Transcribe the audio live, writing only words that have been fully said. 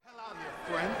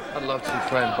I'd love to,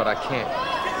 friend, but I can't.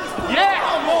 Yeah!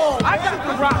 I got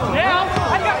the rock now!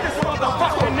 I got this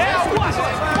motherfucker now! What?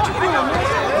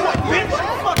 What, bitch?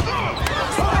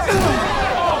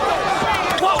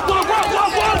 Whoa!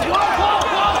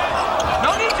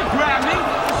 No need to grab me.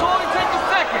 This will only take a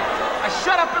second. I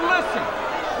shut up and listen.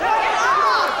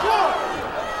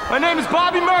 My name is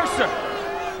Bobby Mercer.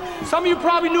 Some of you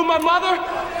probably knew my mother,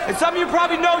 and some of you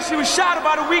probably know she was shot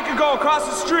about a week ago across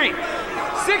the street.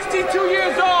 62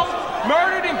 years old,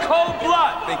 murdered in cold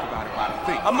blood. Think about it, Bobby.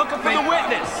 Think. I'm looking for the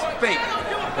witness. Think.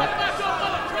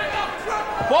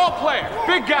 Ball player,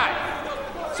 big guy.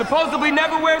 Supposedly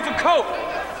never wears a coat.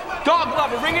 Dog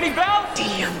lover, ring any bells?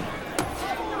 Damn.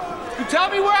 You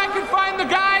tell me where I can find the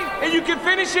guy, and you can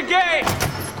finish your game.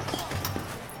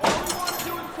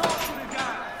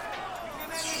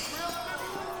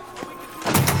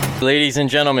 Ladies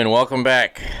and gentlemen, welcome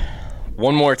back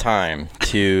one more time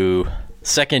to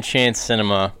Second Chance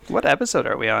Cinema. What episode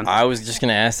are we on? I was just going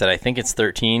to ask that. I think it's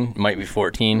 13, might be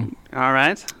 14. All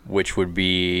right. Which would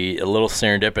be a little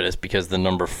serendipitous because the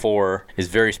number 4 is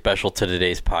very special to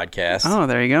today's podcast. Oh,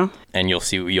 there you go. And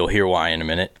you'll hear why in a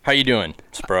minute. How you doing,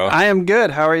 Spro? I am good.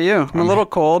 How are you? I'm a little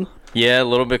cold. Yeah, a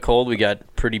little bit cold. We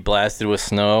got pretty blasted with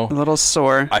snow. A little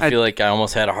sore. I feel like I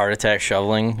almost had a heart attack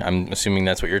shoveling. I'm assuming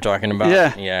that's what you're talking about.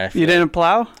 Yeah. Yeah. You didn't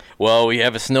plow? Well, we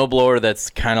have a snowblower that's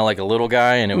kind of like a little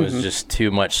guy, and it was just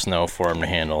too much snow for him to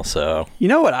handle, so. You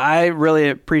know what I really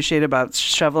appreciate about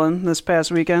shoveling this past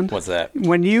weekend? What's that?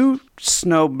 When you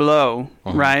snow blow,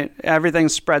 right, everything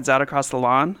spreads out across the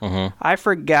lawn. I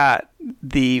forgot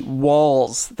the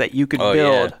walls that you could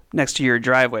build next to your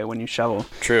driveway when you shovel.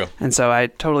 True. And so I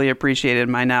totally appreciated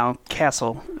my now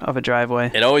castle of a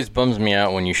driveway. It always bums me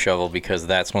out when you shovel because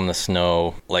that's when the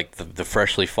snow, like the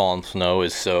freshly fallen snow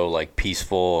is so like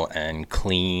peaceful and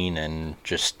clean and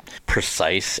just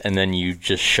precise, and then you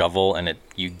just shovel and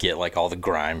you get like all the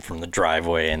grime from the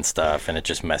driveway and stuff, and it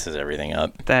just messes everything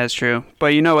up. That is true. But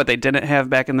you know what they didn't have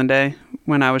back in the day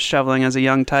when I was shoveling as a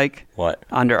young tyke? What?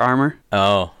 Under Armour.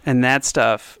 Oh. And that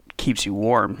stuff keeps you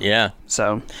warm. Yeah.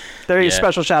 So there's a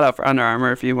special shout out for Under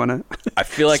Armour if you want to. I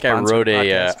feel like I wrote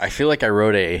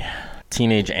a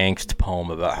teenage angst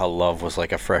poem about how love was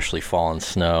like a freshly fallen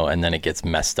snow, and then it gets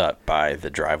messed up by the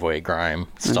driveway grime,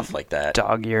 stuff like that.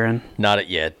 Dog urine. Not it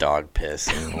yet, dog piss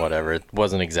and whatever. It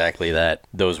wasn't exactly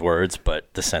those words,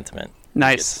 but the sentiment.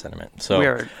 Nice. Sentiment. So we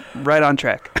are right on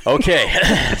track. Okay,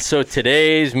 so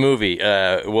today's movie,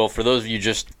 well, for those of you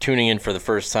just tuning in for the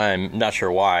first time, not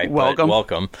sure why, but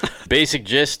welcome. Basic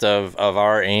gist of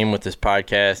our aim with this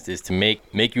podcast is to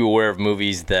make you aware of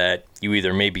movies that you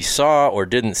either maybe saw or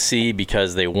didn't see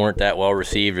because they weren't that well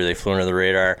received or they flew under the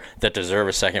radar, that deserve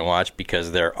a second watch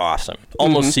because they're awesome.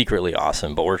 Almost secretly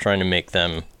awesome, but we're trying to make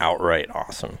them outright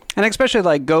awesome. And especially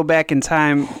like go back in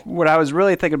time, what I was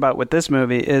really thinking about with this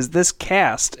movie is this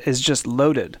cast is just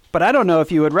loaded. But I don't know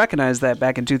if you would recognize that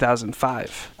back in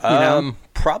 2005. You know?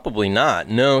 Probably not.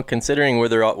 No, considering where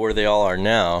they all are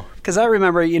now. Because I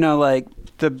remember, like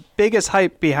the biggest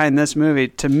hype behind this movie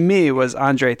to me was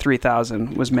Andre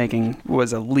 3000 was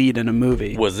a lead in a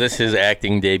movie. Was this his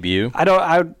acting debut?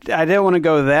 I didn't want to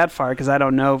go that far because I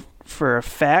don't know for a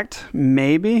fact,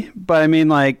 maybe, but I mean,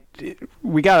 like,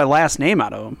 we got a last name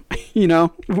out of him,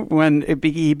 when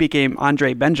he became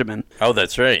Andre Benjamin. Oh,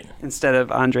 that's right. Instead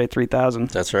of Andre 3000.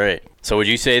 That's right. So would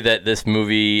you say that this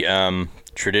movie,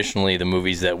 traditionally the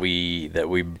movies that we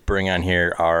bring on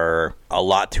here are a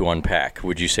lot to unpack?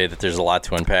 Would you say that there's a lot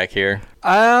to unpack here?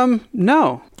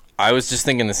 No. I was just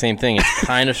thinking the same thing. It's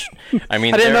kind of, I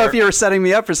didn't know if you were setting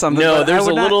me up for something. No, there's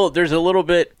a little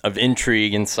bit of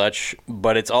intrigue and such,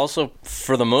 but it's also,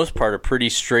 for the most part, a pretty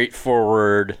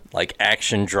straightforward, like,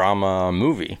 action drama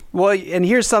movie. Well, and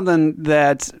here's something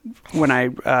that when I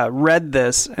read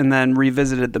this and then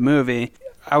revisited the movie,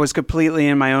 I was completely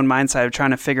in my own mindset of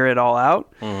trying to figure it all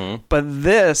out. But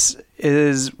this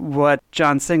is what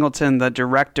John Singleton, the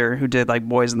director who did like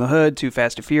Boys in the Hood, Too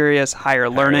Fast to Furious, Higher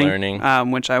Learning.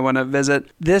 Which I want to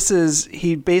visit.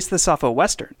 He based this off a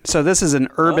Western. So this is an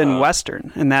urban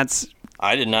Western, and that's...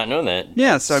 I did not know that.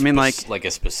 Yeah, so I mean, like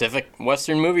a specific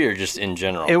Western movie or just in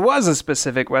general? It was a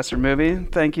specific Western movie.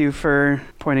 Thank you for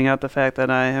pointing out the fact that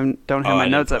I don't have my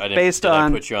notes up. Did I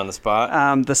put you on the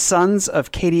spot? The Sons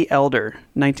of Katie Elder,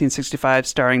 1965,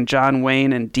 starring John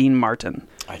Wayne and Dean Martin.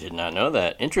 I did not know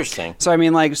that. Interesting. So, I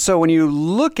mean, like, so when you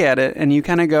look at it and you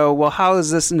kind of go, well, how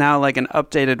is this now like an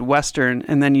updated Western?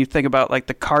 And then you think about like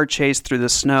the car chase through the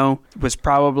snow was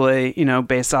probably,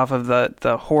 based off of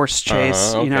the horse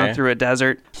chase, through a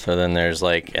desert. So then there's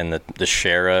like, and the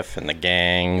sheriff and the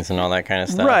gangs and all that kind of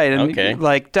stuff. Right. And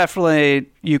like definitely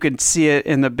you could see it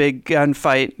in the big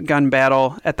gun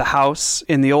battle at the house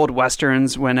in the old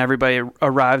Westerns when everybody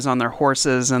arrives on their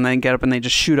horses and they get up and they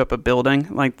just shoot up a building.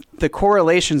 Like, the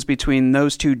correlations between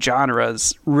those two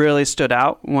genres really stood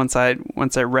out once I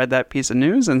read that piece of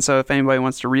news. And so if anybody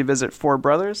wants to revisit Four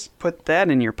Brothers, put that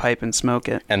in your pipe and smoke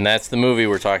it. And that's the movie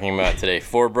we're talking about today,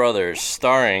 Four Brothers,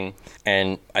 starring,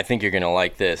 and I think you're going to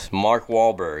like this, Mark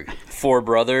Wahlberg. Four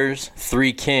Brothers,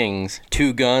 Three Kings,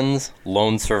 Two Guns,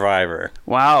 Lone Survivor.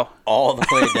 Wow. All the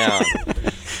way down.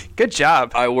 Good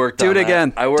job. I worked on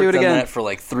that for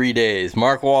like 3 days.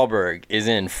 Mark Wahlberg is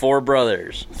in Four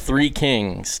Brothers, Three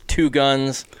Kings, Two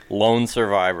Guns, Lone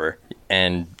Survivor,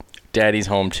 and Daddy's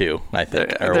Home Too, I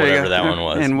think, or whatever that one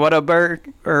was. And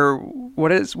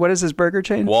what is his burger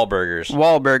chain? Wahlburgers.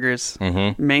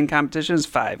 Mm-hmm. Main competition is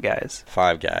Five Guys.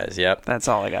 Five Guys, yep. That's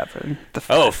all I got for the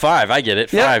five. I get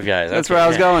it. Yep. Five Guys. That's where I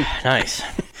was going. Nice.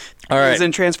 All right. He was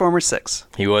in Transformers 6.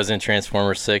 He was in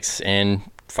Transformers 6 and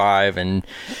 5, and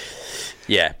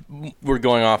yeah, we're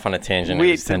going off on a tangent.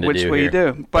 Which we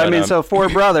do. But I mean, so Four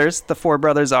Brothers, the Four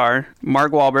Brothers are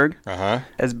Mark Wahlberg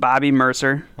as Bobby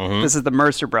Mercer. Mm-hmm. This is the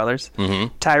Mercer brothers.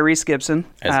 Mm-hmm. Tyrese Gibson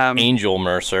as Angel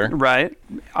Mercer. Right.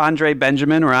 Andre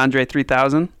Benjamin, or Andre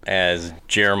 3000. As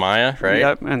Jeremiah, right?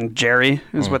 Yep. And Jerry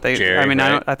is what they... Jerry, I mean,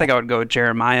 right? I think I would go with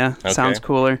Jeremiah. Okay. Sounds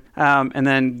cooler. And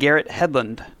then Garrett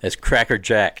Hedlund. As Cracker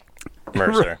Jack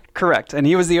Mercer. Correct. And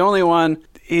he was the only one...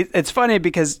 It's funny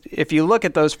because if you look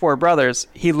at those four brothers,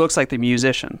 he looks like the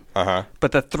musician. Uh-huh.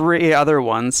 But the three other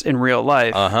ones in real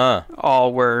life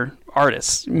all were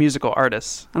artists, musical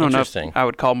artists. I don't know if I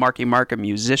would call Marky Mark a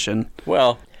musician.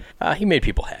 Well, he made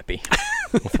people happy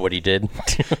with what he did.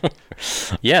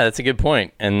 Yeah, that's a good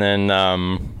point. And then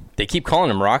they keep calling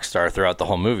him Rockstar throughout the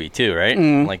whole movie too, right?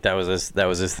 Mm. Like that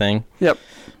was his thing. Yep.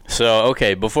 So,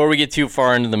 okay, before we get too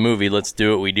far into the movie, let's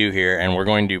do what we do here, and we're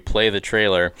going to play the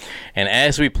trailer. And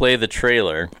as we play the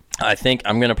trailer, I think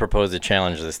I'm going to propose a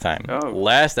challenge this time. Oh,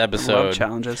 last episode, I love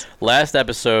challenges. Last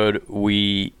episode,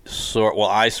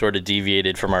 I sort of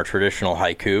deviated from our traditional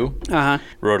haiku,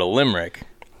 wrote a limerick,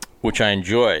 which I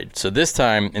enjoyed. So this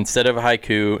time, instead of a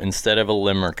haiku, instead of a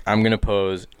limerick, I'm going to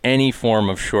pose any form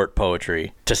of short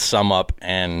poetry to sum up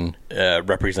and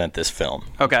represent this film.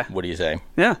 Okay. What do you say?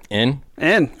 Yeah. In?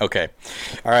 In. Okay.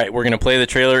 All right, we're going to play the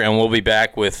trailer, and we'll be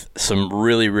back with some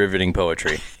really riveting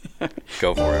poetry.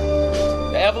 Go for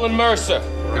it. Evelyn Mercer,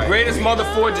 the greatest mother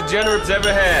four degenerates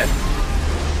ever had.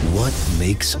 What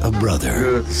makes a brother?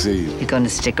 Good to see you. You gonna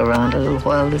stick around a little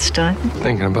while this time?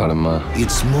 Thinking about it, Ma.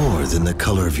 It's more than the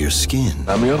color of your skin.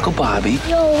 I'm your Uncle Bobby.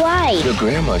 You're white. Your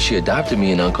grandma, she adopted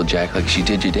me and Uncle Jack like she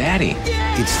did your daddy.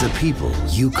 It's the people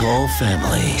you call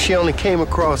family. She only came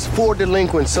across 4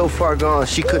 delinquents so far gone,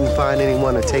 she couldn't find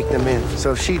anyone to take them in.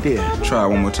 So she did. Try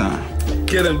one more time.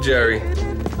 Get him, Jerry.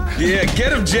 Yeah,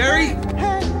 get him, Jerry.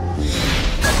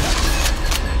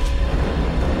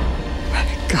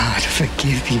 God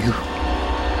forgive you.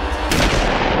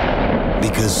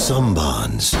 Because some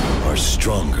bonds are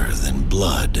stronger than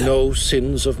blood. No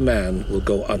sins of man will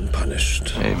go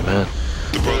unpunished. Amen.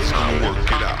 The brother's gonna work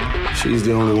it out. She's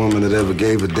the only woman that ever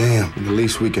gave a damn. The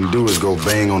least we can do is go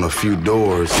bang on a few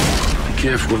doors. Be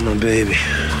careful with my baby.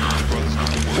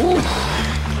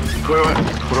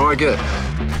 What do I get?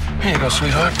 Here you go,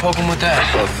 sweetheart. Poke him with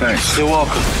that. Oh, thanks. You're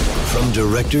welcome. From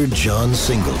director John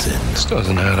Singleton. This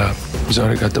doesn't add up. He's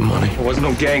already got the money. There wasn't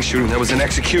no gang shooting. There was an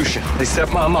execution. They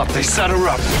set Mom up. They set her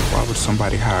up. Why would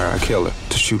somebody hire a killer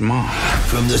to shoot Mom?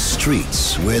 From the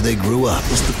streets where they grew up.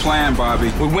 What's the plan,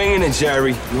 Bobby? We're winging it,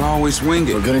 Jerry. You always wing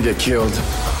it. We're gonna get killed.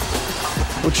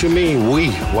 What you mean,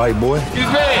 we, white boy? Excuse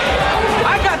me.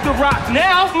 I got the rock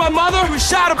now. My mother was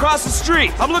shot across the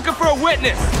street. I'm looking for a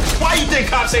witness. Why you think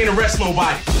cops ain't arrest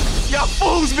nobody? Y'all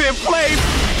fools being played.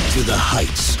 To the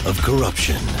heights of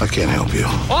corruption. I can't help you.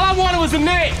 All I wanted was a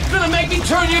name. It's gonna make me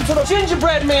turn you into the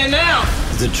gingerbread man now.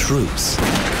 The truth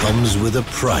comes with a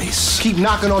price. Keep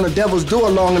knocking on the devil's door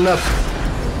long enough,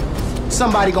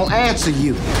 somebody gonna answer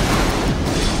you.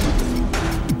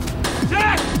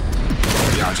 Jack!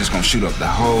 Y'all just gonna shoot up the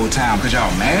whole town because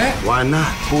y'all mad? Why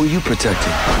not? Who are you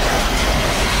protecting?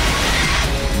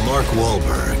 Mark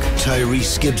Wahlberg,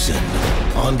 Tyrese Gibson,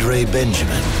 Andre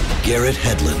Benjamin, Garrett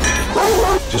Hedlund.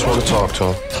 Just want to talk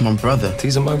to him. My brother.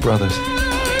 These are my brothers.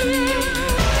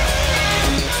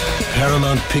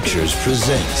 Paramount Pictures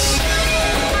presents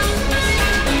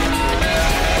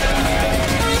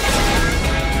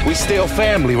We still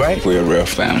family, right? We're a real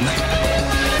family.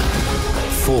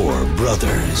 Four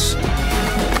Brothers.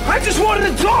 I just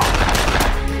wanted to talk!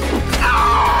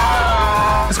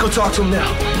 Let's go talk to him now.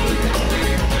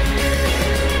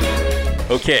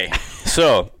 Okay,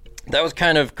 so that was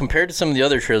kind of, compared to some of the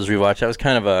other trailers we watched, that was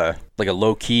kind of a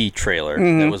low-key trailer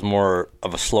that was more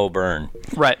of a slow burn.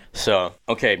 Right. So,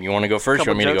 okay, you want to go first or you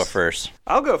want me to go first?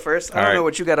 I'll go first. I don't know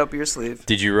what you got up your sleeve.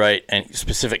 Did you write any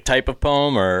specific type of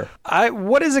poem or?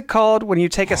 What is it called when you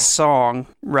take a song,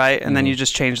 right, and then you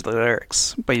just change the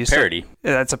lyrics? But you parody.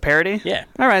 That's a parody? Yeah.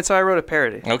 All right, so I wrote a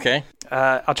parody. Okay.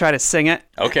 I'll try to sing it.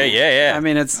 Okay, yeah. I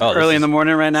mean, it's early in the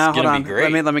morning right now. Hold on.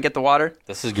 Great. Let me get the water.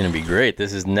 This is going to be great.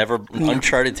 This is never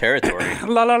uncharted territory.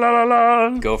 La la la la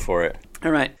la. Go for it.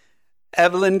 All right.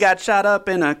 Evelyn got shot up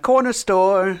in a corner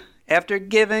store after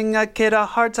giving a kid a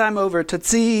hard time over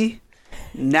Tootsie.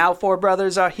 Now 4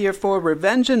 brothers are here for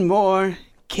revenge and more,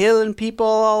 killing people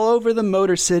all over the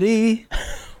Motor City.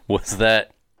 Was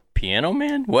that Piano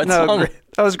Man? What no, song?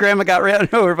 That was Grandma Got Ran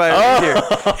Over by a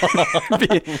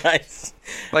Deer. Nice.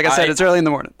 Like I said, it's early in the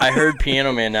morning. I heard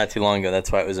Piano Man not too long ago.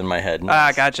 That's why it was in my head.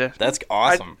 Nice. Gotcha. That's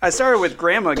awesome. I started with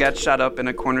Grandma got shot up in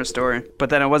a corner store, but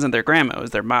then it wasn't their grandma, it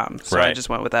was their mom. So I just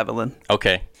went with Evelyn.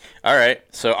 Okay. All right.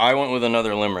 So I went with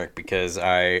another limerick because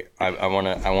I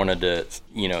wanted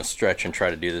to, stretch and try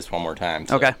to do this one more time.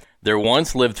 So, okay. There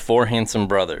once lived 4 handsome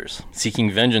brothers, seeking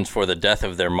vengeance for the death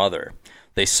of their mother.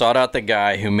 They sought out the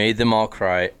guy who made them all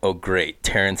cry, "Oh great,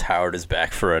 Terrence Howard is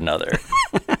back for another."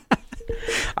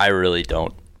 I really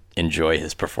don't enjoy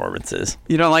his performances.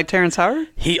 You don't like Terrence Howard?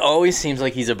 He always seems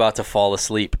like he's about to fall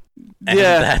asleep. And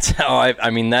yeah, that's how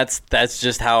that's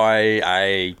just how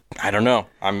I don't know.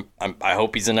 I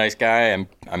hope he's a nice guy.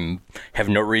 I'm have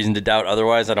no reason to doubt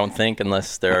otherwise. I don't think,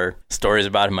 unless there are stories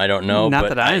about him I don't know. Not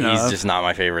but that I know. He's just not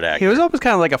my favorite actor. He was always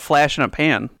kind of like a flash in a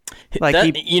pan.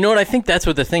 Like you know what? I think that's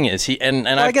what the thing is.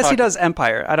 I guess he does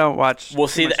Empire. I don't watch. Well,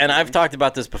 see, and I've talked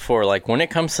about this before. Like when it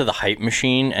comes to the hype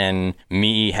machine and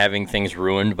me having things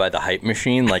ruined by the hype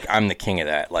machine, like I'm the king of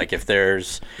that. Like if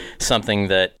there's something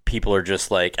that people are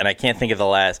just like, and I can't think of the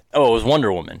last. Oh, it was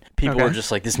Wonder Woman. People were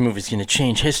just like, this movie's going to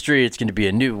change history. It's going to be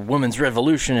a new women's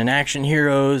revolution and action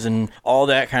heroes and all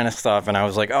that kind of stuff. And I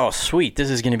was like, oh, sweet, this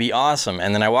is going to be awesome.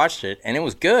 And then I watched it, and it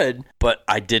was good, but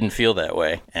I didn't feel that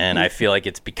way. And I feel like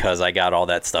it's because I got all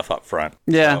that stuff up front.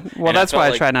 Yeah, well, that's why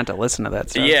I try not to listen to that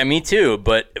stuff. Yeah, me too.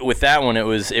 But with that one, it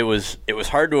was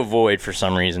hard to avoid for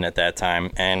some reason at that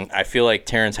time. And I feel like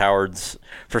Terrence Howard's,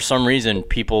 for some reason,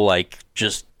 people like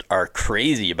just are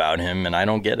crazy about him, and I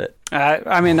don't get it.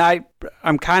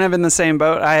 I'm kind of in the same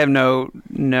boat. I have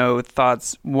no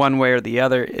thoughts one way or the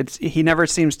other. He never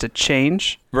seems to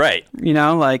change. Right.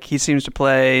 Like he seems to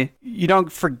play. You don't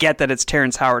forget that it's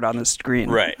Terrence Howard on the screen.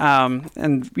 Right.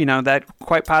 And that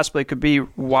quite possibly could be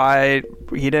why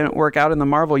he didn't work out in the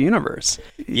Marvel universe.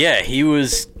 Yeah, he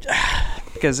was.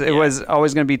 Because it was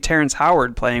always going to be Terrence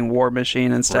Howard playing War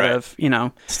Machine instead of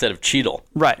Cheadle.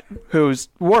 Right. Who's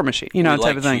War Machine,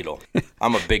 type of thing. Cheadle.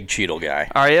 I'm a big Cheadle guy.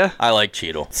 Are you? I like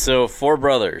Cheadle. So 4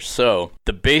 brothers. So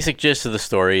the basic gist of the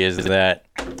story is that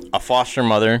a foster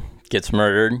mother gets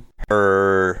murdered.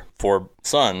 Her 4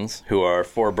 sons, who are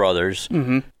 4 brothers,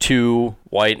 2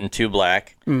 white and 2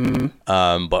 black,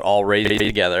 but all raised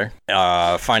together,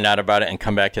 find out about it and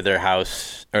come back to their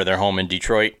house or their home in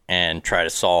Detroit and try to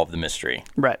solve the mystery.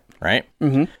 Right.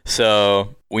 Mm-hmm.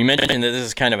 So we mentioned that this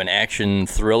is kind of an action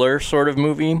thriller sort of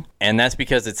movie, and that's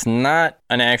because it's not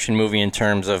an action movie in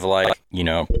terms of like,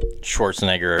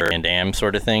 Schwarzenegger and Van Damme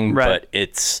sort of thing, but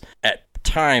it's at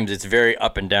times it's very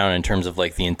up and down in terms of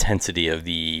like the intensity of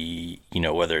the,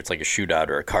 whether it's like a shootout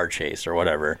or a car chase or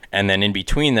whatever. And then in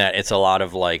between that, it's a lot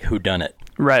of like whodunit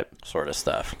sort of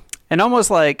stuff. And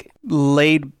almost like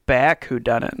laid back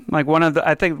whodunit. Like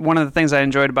I think one of the things I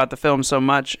enjoyed about the film so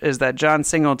much is that John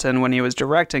Singleton, when he was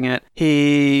directing it,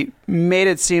 he made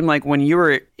it seem like when you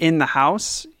were in the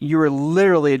house, you were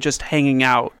literally just hanging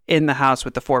out in the house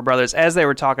with the 4 brothers as they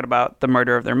were talking about the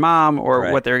murder of their mom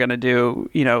or what they're going to do,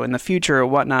 in the future or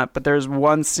whatnot. But there's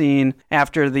one scene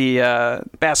after the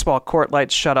basketball court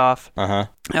lights shut off.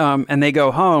 And they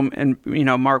go home, and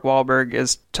Mark Wahlberg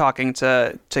is talking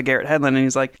to Garrett Hedlund, and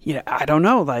he's like, I don't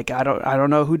know, like I don't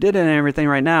know who did it and everything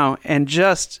right now. And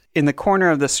just in the corner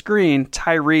of the screen,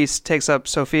 Tyrese takes up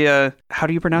Sofia. How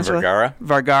do you pronounce it?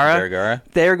 Vergara.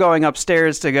 They're going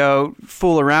upstairs to go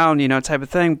fool around, type of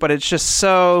thing. But it's just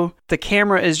so the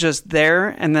camera is just there,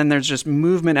 and then there's just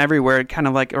movement everywhere, kind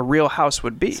of like a real house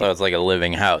would be. So it's like a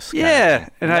living house. Yeah,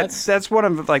 and that's one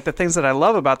of like the things that I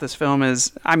love about this film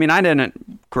is, I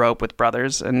didn't grow up with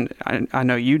brothers, and I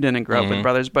know you didn't grow up with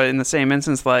brothers, but in the same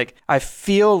instance, like I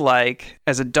feel like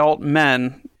as adult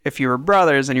men if you were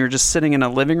brothers and you were just sitting in a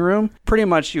living room, pretty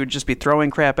much you would just be throwing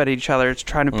crap at each other,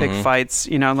 trying to pick fights,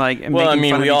 and making fun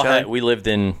of each other. We lived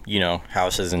in,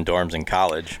 houses and dorms in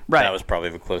college. Right. That was probably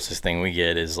the closest thing we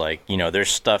get is there's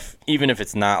stuff, even if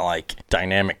it's not like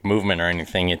dynamic movement or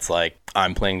anything, it's like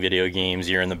I'm playing video games,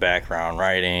 you're in the background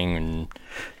writing, and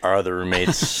our other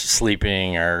roommates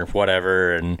sleeping or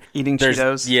whatever, and eating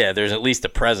Cheetos. Yeah, there's at least a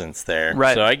presence there.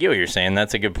 Right. So I get what you're saying.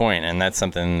 That's a good point, and that's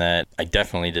something that I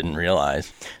definitely didn't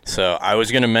realize. So I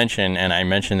was going to mention, and I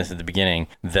mentioned this at the beginning,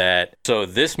 that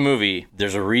this movie,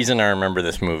 there's a reason I remember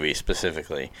this movie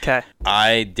specifically. Okay.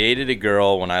 I dated a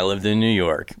girl when I lived in New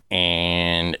York,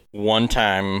 and one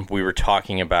time we were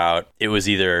talking about it was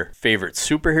either favorite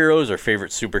superheroes or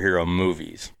favorite superhero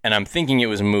movies, and I'm thinking it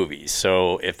was movies.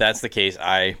 So if that's the case,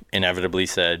 I inevitably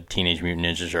said Teenage Mutant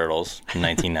Ninja Turtles in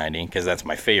 1990 because that's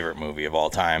my favorite movie of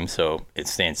all time. So it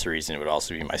stands to reason it would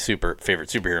also be my favorite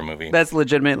superhero movie. That's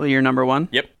legitimately your number one?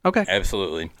 Yep. Okay.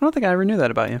 Absolutely. I don't think I ever knew that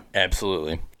about you.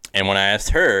 Absolutely. And when I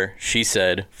asked her, she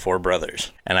said Four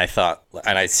Brothers. And I thought,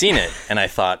 and I'd seen it, and I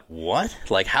thought, what?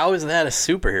 Like, how is that a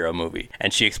superhero movie?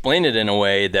 And she explained it in a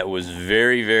way that was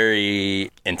very,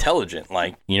 very intelligent.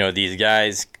 Like, these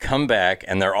guys come back,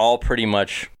 and they're all pretty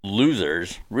much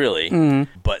losers, really.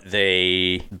 But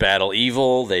they battle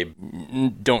evil. They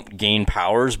don't gain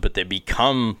powers, but they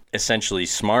become essentially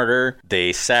smarter.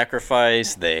 They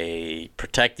sacrifice. They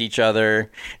protect each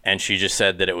other. And she just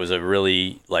said that it was a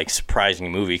really,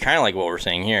 surprising movie, kind of like what we're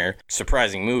saying here.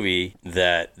 Surprising movie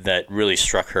that really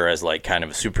struck her as kind of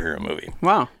a superhero movie.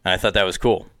 Wow. And I thought that was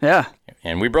cool. Yeah.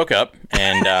 And we broke up,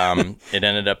 and it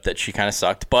ended up that she kind of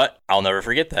sucked, but I'll never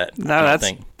forget that. No,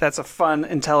 that's a fun,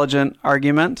 intelligent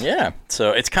argument. Yeah.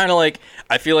 So it's kind of like,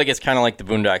 I feel like it's kind of like the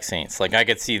Boondock Saints. Like, I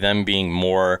could see them being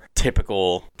more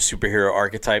typical superhero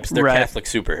archetypes. They're right. Catholic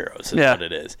superheroes is what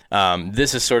it is.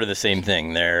 This is sort of the same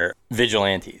thing. They're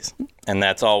vigilantes. And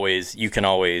that's always, you can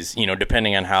always,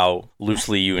 depending on how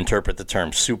loosely you interpret the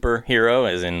term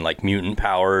superhero, as in mutant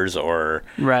powers or...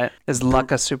 Right. Is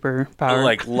luck a superpower?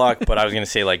 Like luck, but I was going to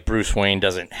say Bruce Wayne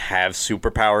doesn't have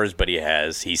superpowers, but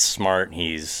he's smart,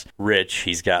 he's rich,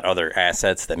 he's got other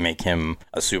assets that make him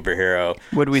a superhero.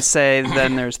 Would we say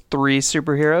then there's 3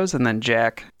 superheroes and then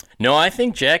Jack? No, I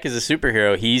think Jack is a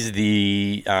superhero. He's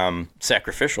the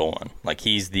sacrificial one.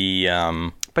 He's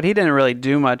the... But he didn't really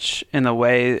do much in the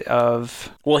way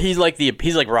of... Well, he's like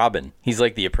Robin. He's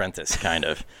like the apprentice, kind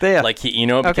of. Yeah.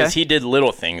 Because he did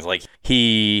little things.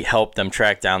 He helped them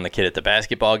track down the kid at the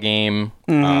basketball game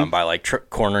by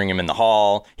cornering him in the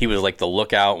hall. He was the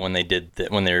lookout when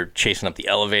when they were chasing up the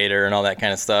elevator and all that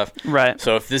kind of stuff. Right.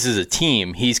 So if this is a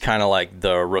team, he's kind of like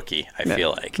the rookie, I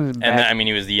feel like. And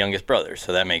he was the youngest brother,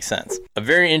 so that makes sense. A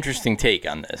very interesting take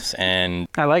on this, and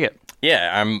I like it.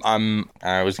 Yeah,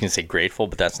 I was going to say grateful,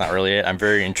 but that's not really it. I'm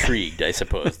very intrigued, I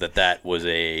suppose, that was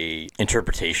a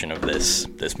interpretation of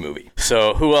this movie.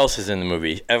 So who else is in the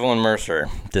movie? Evelyn Mercer,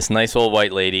 this nice old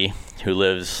white lady who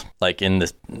lives in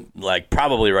this,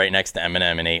 probably right next to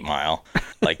Eminem in 8 Mile.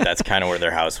 That's kind of where their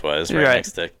house was, right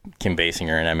next to Kim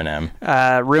Basinger and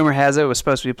Eminem. Rumor has it was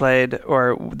supposed to be played,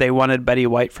 or they wanted Betty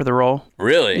White for the role.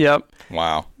 Really? Yep.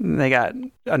 Wow. They got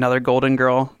another Golden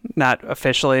Girl, not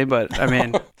officially, but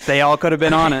they all could have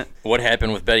been on it. What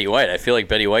happened with Betty White? I feel like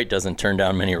Betty White doesn't turn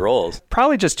down many roles.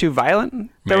 Probably just too violent.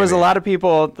 There was a lot of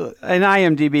people, in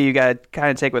IMDb, you got to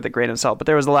kind of take with a grain of salt, but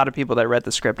there was a lot of people that read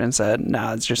the script and said,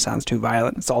 nah, it just sounds too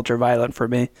violent. It's ultra violent for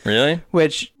me. Really?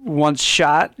 Which, once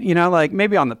shot,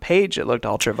 maybe on the page it looked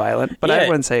ultra violent, but I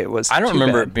wouldn't say it was I don't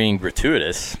remember bad. It being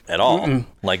gratuitous at all.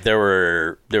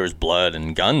 Mm-mm. There was blood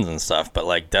and guns and stuff,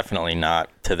 but definitely not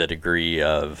to the degree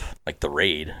of The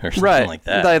Raid or something like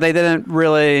that. They didn't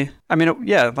really...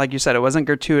 like you said, it wasn't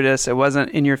gratuitous. It wasn't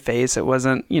in your face. It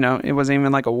wasn't, it wasn't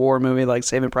even like a war movie like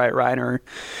Saving Private Ryan or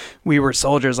We Were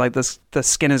Soldiers. The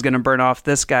skin is going to burn off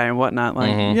this guy and whatnot.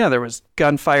 There was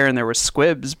gunfire and there were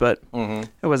squibs, but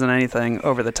it wasn't anything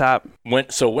over the top. When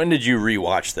did you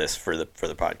rewatch this for the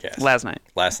podcast? Last night.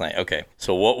 Last night. Okay.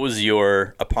 So what was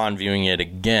upon viewing it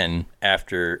again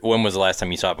when was the last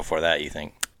time you saw it before that, you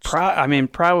think?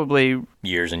 Probably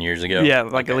years and years ago. Yeah,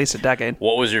 at least a decade.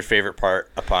 What was your favorite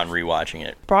part upon rewatching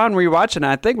it? Upon rewatching it,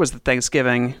 I think was the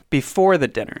Thanksgiving before the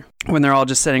dinner when they're all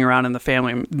just sitting around in the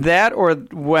family. That or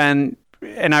when,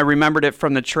 and I remembered it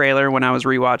from the trailer when I was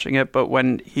rewatching it, but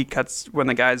when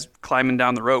the guy's climbing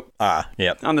down the rope.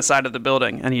 Yep. On the side of the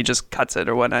building, and he just cuts it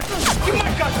or whatnot. Give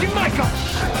my gun!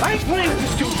 I ain't playing with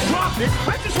this dude. Drop it!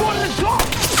 I just wanted to talk!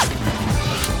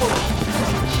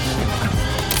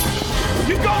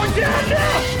 You're going down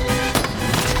now!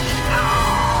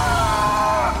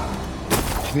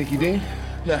 You think he dead?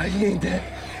 Nah, he ain't dead.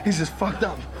 He's just fucked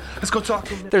up. Let's go talk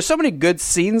to him. There's so many good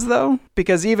scenes, though,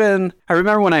 because even I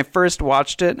remember when I first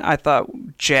watched it, I thought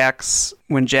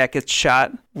when Jack gets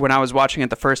shot, when I was watching it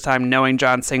the first time, knowing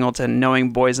John Singleton, knowing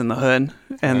Boys in the Hood,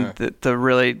 and the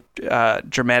really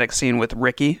dramatic scene with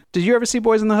Ricky. Did you ever see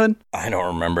Boys in the Hood? I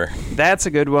don't remember. That's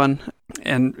a good one.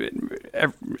 And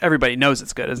everybody knows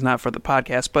it's good. It's not for the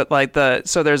podcast, but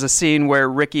so there's a scene where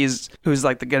Ricky's, who's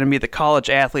like going to be the college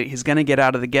athlete, he's going to get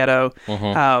out of the ghetto.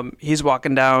 He's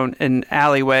walking down an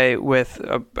alleyway with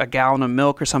a gallon of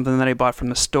milk or something that he bought from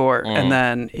the store, and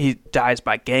then he dies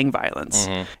by gang violence.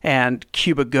 And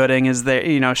Cuba Gooding is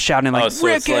there, shouting like, so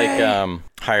Ricky! It's like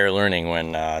Higher Learning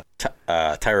when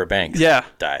Tyra Banks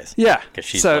dies. Yeah. Because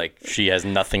she has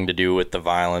nothing to do with the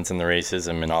violence and the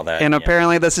racism and all that. And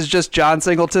apparently this is just John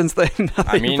Singleton's thing.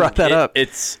 You brought that up.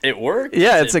 It works.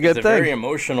 Yeah, it's a good thing. It's a very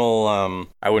emotional,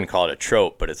 I wouldn't call it a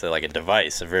trope, but it's like a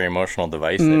device, a very emotional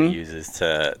device that he uses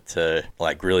to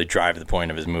like really drive the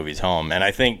point of his movies home. And I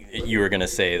think you were going to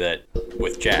say that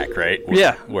with Jack, right?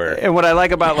 And what I like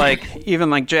about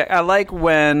even Jack, I like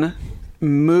when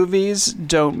movies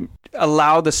don't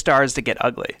allow the stars to get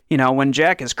ugly. When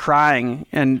Jack is crying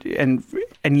and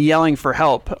yelling for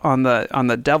help on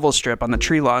the devil strip, on the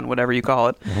tree lawn, whatever you call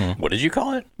it. What did you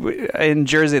call it? In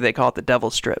Jersey, they call it the devil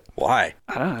strip. Why?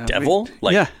 I don't know. Devil?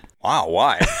 Yeah. Wow,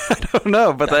 why? I don't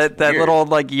know, but that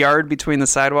little yard between the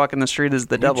sidewalk and the street is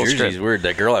the devil strip. New Jersey's weird.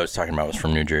 That girl I was talking about was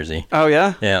from New Jersey. Oh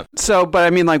yeah? Yeah. So, but I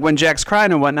mean, when Jack's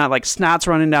crying and whatnot, snot's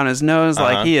running down his nose,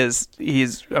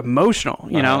 he's emotional,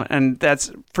 you know? And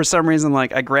that's, for some reason,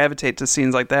 I gravitate to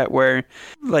scenes like that where,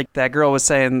 that girl was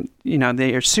saying,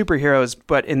 they are superheroes,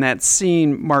 but in that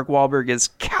scene, Mark Wahlberg is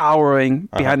cowering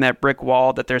behind that brick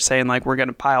wall that they're saying, we're going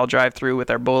to pile drive through with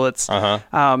our bullets.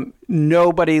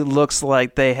 Nobody looks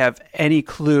like they have any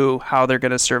clue how they're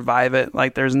going to survive it.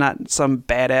 There's not some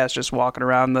badass just walking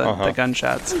around the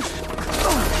gunshots.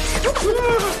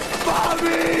 Bobby!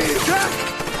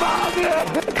 Jack! Bobby!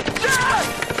 Jack!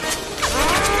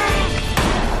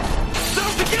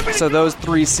 So those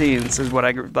three scenes is what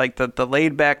I like: the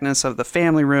laid backness of the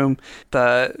family room,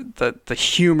 the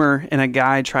humor in a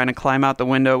guy trying to climb out the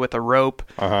window with a rope,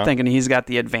 thinking he's got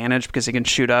the advantage because he can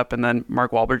shoot up, and then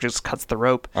Mark Wahlberg just cuts the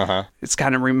rope. It's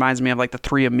kind of reminds me of the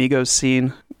Three Amigos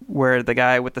scene where the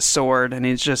guy with the sword, and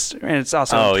it's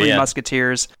also Three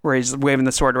Musketeers where he's waving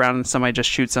the sword around and somebody just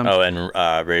shoots him. Oh, and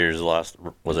Raiders of the Lost,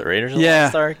 was it Raiders of the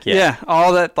Lost Ark? Yeah,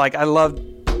 all that. I love.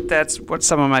 That's what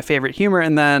some of my favorite humor,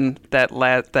 and then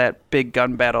that big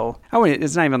gun battle. Oh,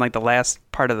 it's not even the last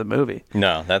part of the movie.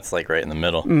 No, that's right in the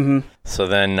middle. So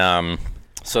then,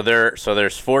 so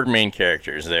there's four main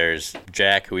characters. There's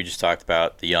Jack, who we just talked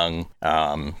about, the young,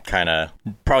 kind of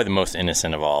probably the most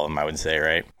innocent of all of them, I would say,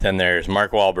 right? Then there's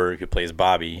Mark Wahlberg, who plays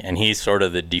Bobby, and he's sort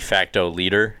of the de facto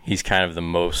leader. He's kind of the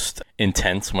most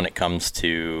intense when it comes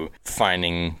to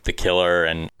finding the killer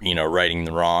and, righting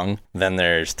the wrong. Then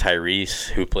there's Tyrese,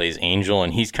 who plays Angel,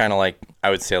 and he's kind of I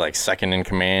would say second in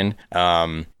command.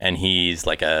 And he's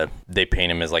they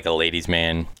paint him as a ladies'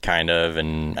 man, kind of,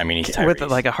 and I mean he's Tyrese.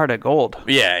 With a heart of gold.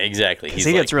 Yeah, exactly.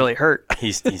 He gets really hurt.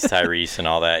 He's Tyrese and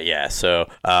all that, yeah. So,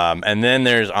 and then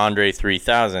there's Andre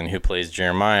 3000, who plays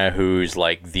Jeremiah, who's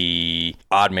the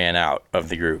odd man out of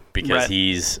the group because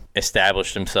he's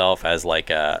established himself as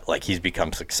he's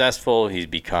become successful. He's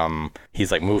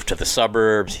moved to the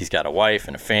suburbs. He's got a wife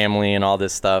and a family and all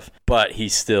this stuff, but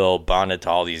he's still bonded to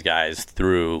all these guys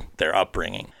through their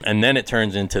upbringing. And then it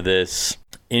turns into this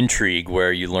intrigue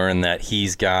where you learn that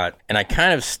he's got, and I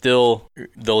kind of still,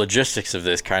 the logistics of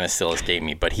this kind of still escape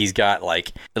me, but he's got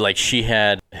she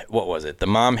had, what was it? The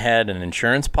mom had an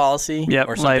insurance policy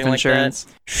or something life insurance.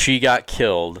 That. She got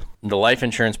killed. The life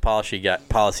insurance policy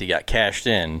got cashed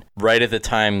in right at the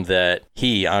time that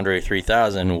he, Andre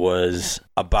 3000, was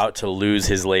about to lose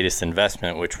his latest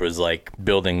investment, which was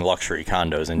building luxury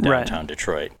condos in downtown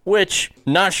Detroit. Which,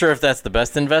 not sure if that's the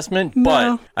best investment,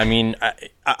 but I mean,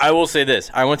 I will say this.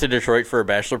 I went to Detroit for a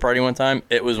bachelor party one time.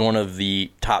 It was one of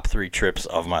the top 3 trips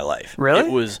of my life. Really?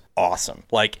 It was awesome.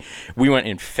 We went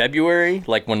in February,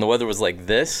 when the weather was like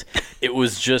this. It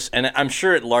was just, and I'm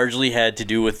sure it largely had to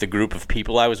do with the group of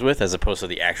people I was with as opposed to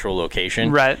the actual location.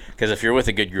 Right. Because if you're with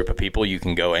a good group of people, you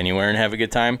can go anywhere and have a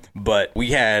good time. But we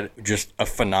had just a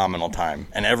phenomenal time.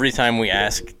 And every time we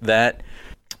ask that,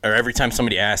 or every time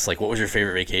somebody asks, what was your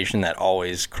favorite vacation, that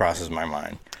always crosses my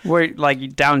mind. Were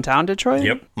downtown Detroit?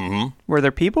 Yep. Mm-hmm. Were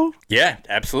there people? Yeah,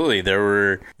 absolutely. There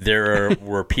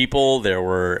were people. There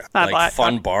were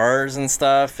fun bars and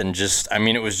stuff, and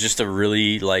it was just a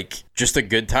really just a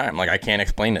good time. I can't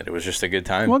explain it. It was just a good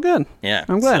time. Well, good. Yeah,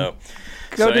 I'm glad.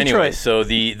 Go Detroit. Anyway, so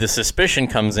the suspicion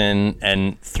comes in,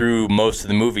 and through most of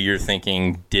the movie, you're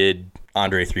thinking, did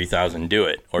Andre 3000 do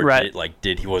it, or right.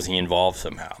 was he involved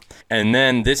somehow? And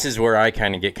then this is where I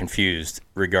kind of get confused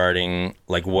regarding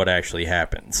like what actually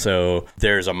happened. So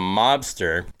there's a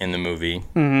mobster in the movie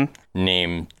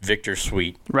named Victor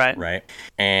Sweet, right?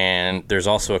 And there's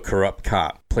also a corrupt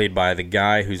cop played by the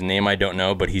guy whose name I don't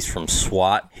know, but he's from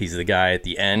SWAT. He's the guy at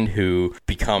the end who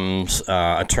becomes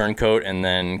a turncoat and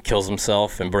then kills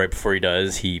himself. And right before he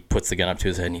does, he puts the gun up to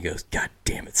his head and he goes, "God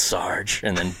damn it, Sarge!"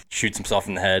 and then shoots himself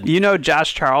in the head. You know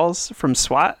Josh Charles from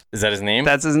SWAT? Is that his name?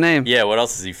 That's his name. Yeah. What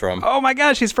else is he from? Oh my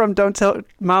gosh, he's from Don't Tell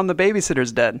Mom the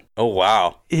Babysitter's Dead. Oh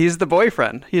wow. He's the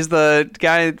boyfriend. He's the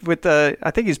guy with the,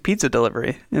 I think he's pizza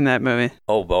delivery in that movie.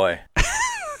 Oh boy.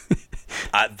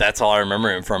 That's all I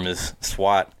remember him from is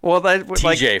SWAT. Well, that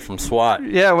TJ from SWAT.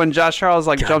 Yeah, when Josh Charles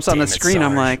jumps on the screen, Sarge.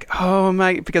 I'm like, oh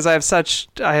my, because I have such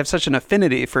an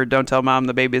affinity for Don't Tell Mom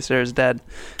the Babysitter's Dead.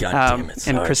 God damn it,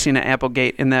 Sarge. And Christina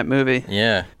Applegate in that movie.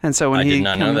 Yeah. And so when I did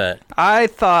not know that. I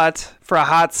thought for a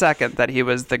hot second that he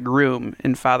was the groom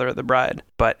in Father of the Bride,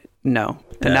 but no.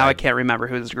 And now I can't remember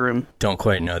who's the groom. Don't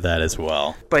quite know that as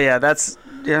well. But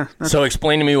yeah, so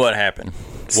explain to me what happened.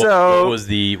 What was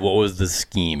the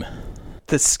scheme?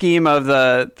 The scheme of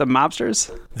the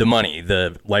mobsters? The money,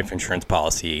 the life insurance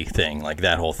policy thing, like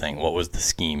that whole thing. What was the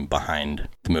scheme behind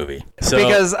the movie?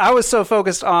 Because I was so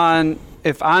focused on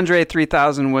if Andre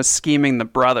 3000 was scheming the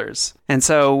brothers. And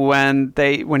so when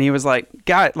he was like,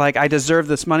 God, like I deserve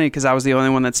this money because I was the only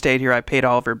one that stayed here. I paid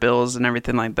all of her bills and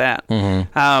everything like that.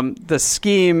 The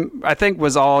scheme, I think,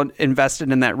 was all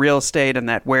invested in that real estate and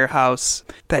that warehouse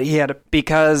that he had,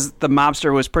 because the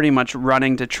mobster was pretty much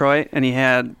running Detroit and he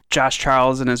had Josh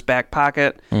Charles in his back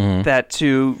pocket, that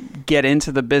to get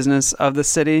into the business of the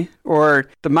city, or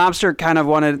the mobster kind of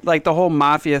wanted, like the whole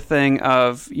mafia thing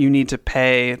of you need to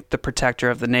pay the protector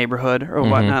of the neighborhood or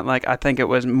whatnot. Like I think it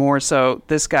was more so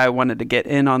this guy wanted to get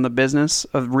in on the business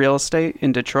of real estate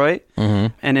in Detroit.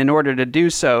 And in order to do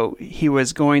so, he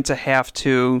was going to have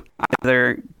to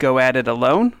either go at it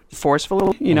alone,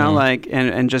 forcefully,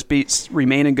 and just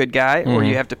remain a good guy, or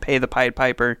you have to pay the Pied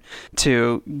Piper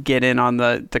to get in on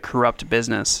the corrupt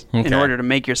business in order to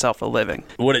make yourself a living.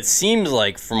 What it seems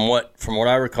like, from what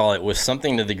I recall, it was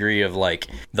something to the degree of like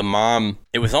the mom.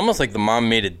 It was almost like the mom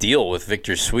made a deal with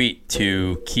Victor Sweet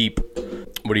to keep,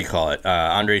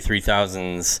 Andre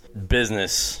 3000's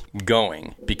business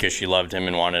going because she loved him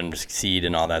and wanted him to succeed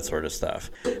and all that sort of stuff.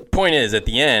 Point is, at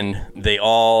the end, they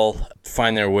all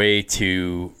find their way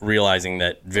to realizing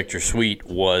that Victor Sweet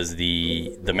was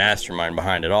the mastermind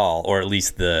behind it all, or at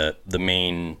least the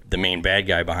main bad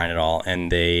guy behind it all,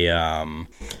 and they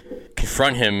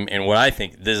confront him in what I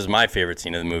think, this is my favorite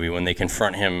scene of the movie, when they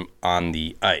confront him on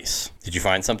the ice. Did you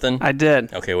find something? I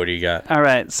did. Okay, what do you got? All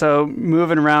right, so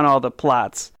moving around all the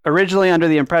plots. Originally under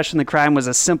the impression the crime was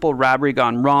a simple robbery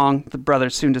gone wrong, the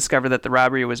brothers soon discovered that the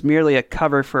robbery was merely a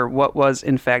cover for what was,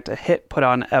 in fact, a hit put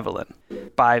on Evelyn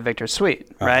by Victor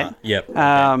Sweet, right? Yep.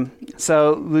 Okay.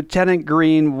 So Lieutenant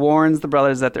Green warns the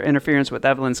brothers that their interference with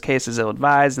Evelyn's case is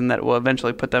ill-advised and that it will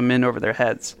eventually put them in over their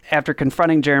heads. After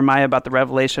confronting Jeremiah about the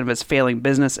revelation of his failing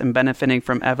business and benefiting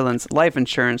from Evelyn's life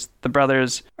insurance, the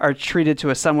brothers are treated to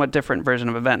a somewhat different version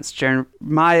of events.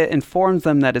 Jeremiah informs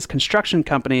them that his construction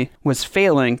company was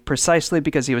failing precisely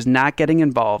because he was not getting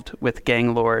involved with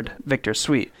gang lord Victor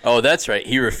Sweet. Oh, that's right.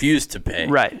 He refused to pay.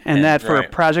 Right. And that for a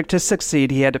project to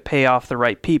succeed, he had to pay off the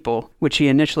right people, which he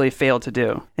initially failed to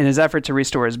do. In his effort to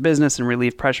restore his business and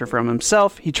relieve pressure from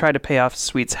himself, he tried to pay off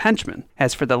Sweet's henchmen.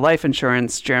 As for the life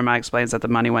insurance, Jeremiah explains that the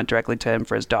money went directly to him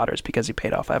for his daughters because he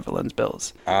paid off Evelyn's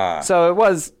bills. So it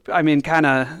was, kind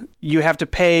of, you have to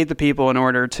pay the people in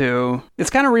order to... It's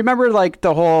kind of, remember like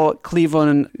the whole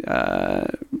Cleveland...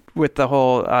 with the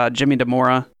whole Jimmy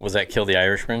DeMora. Was that Kill the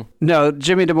Irishman? No,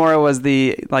 Jimmy DeMora was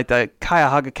the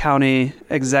Cuyahoga County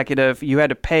executive. You had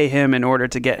to pay him in order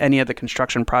to get any of the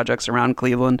construction projects around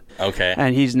Cleveland. Okay.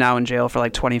 And he's now in jail for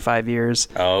like 25 years.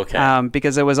 Oh, okay.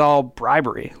 Because it was all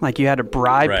bribery. Like you had to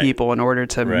bribe people in order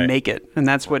to make it. And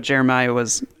that's what Jeremiah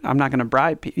was. I'm not going to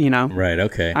bribe people, Right,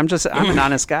 okay. I'm an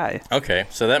honest guy. Okay,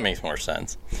 so that makes more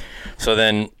sense. So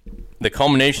then... the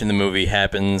culmination of the movie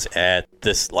happens at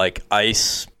this like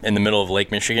ice in the middle of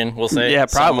Lake Michigan, we'll say. Yeah,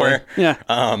 probably. Somewhere.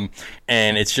 Yeah.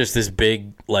 And it's just this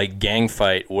big like gang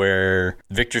fight where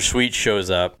Victor Sweet shows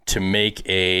up to make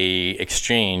a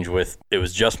exchange with, it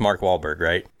was just Mark Wahlberg,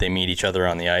 right? They meet each other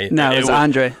on the ice. No, it was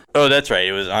Andre. Oh, that's right.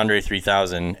 It was Andre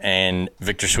 3000, and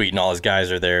Victor Sweet and all his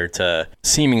guys are there to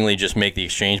seemingly just make the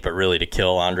exchange, but really to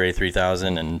kill Andre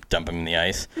 3000 and dump him in the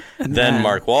ice. Then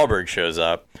Mark Wahlberg shows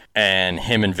up, and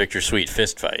him and Victor Sweet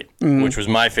fist fight, which was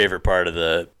my favorite part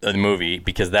of the movie,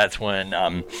 because that's when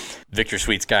Victor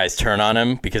Sweet's guys turn on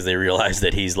him because they realize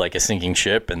that he's like a sinking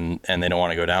ship and they don't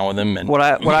want to go down with him. And what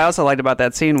I also liked about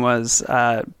that scene was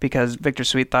because Victor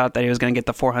Sweet thought that he was going to get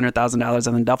the $400,000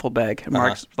 in the duffel bag. And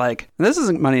Mark's like, this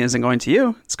money isn't going to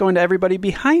you. It's going to everybody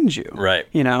behind you. Right.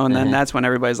 And then that's when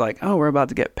everybody's like, oh, we're about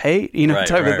to get paid,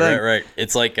 type of thing. Right.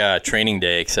 It's like Training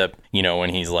Day, except, when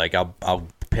he's like, I'll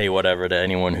pay whatever to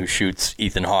anyone who shoots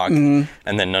Ethan Hawke, and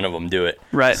then none of them do it.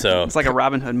 Right. So it's like a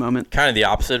Robin Hood moment. Kind of the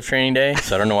opposite of Training Day.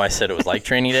 So I don't know why I said it was like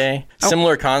Training Day.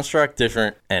 Similar construct,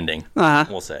 different ending,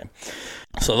 we'll say.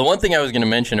 So the one thing I was going to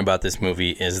mention about this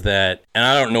movie is that, and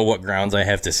I don't know what grounds I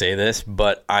have to say this,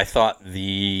 but I thought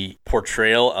the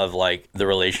portrayal of like the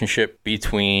relationship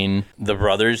between the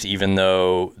brothers, even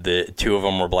though the two of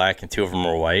them were black and two of them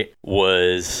were white,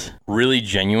 was really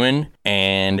genuine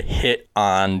and hit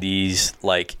on these,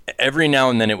 like, every now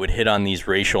and then it would hit on these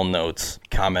racial notes,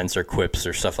 comments or quips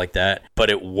or stuff like that, but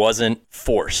it wasn't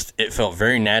forced. It felt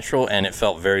very natural, and it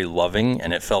felt very loving,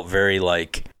 and it felt very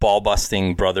like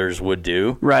ball-busting brothers would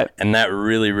do. Right. And that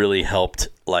really, really helped,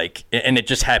 like, and it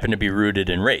just happened to be rooted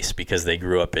in race because they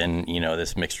grew up in,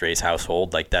 this mixed race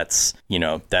household. Like, that's,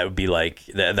 that would be like,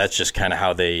 that's just kind of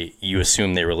how you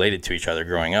assume they related to each other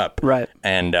growing up. Right.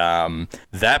 And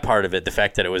that part of it, the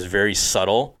fact that it was very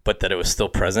subtle, but that it was still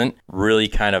present, really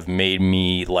kind of made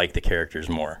me like the characters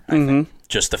more, I think.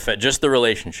 Just the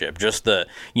relationship, just the,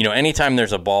 anytime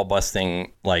there's a ball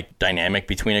busting like dynamic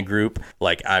between a group,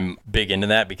 like I'm big into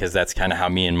that because that's kind of how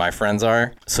me and my friends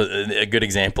are. So a good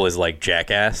example is like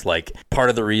Jackass. Like, part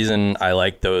of the reason I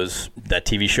like that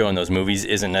TV show and those movies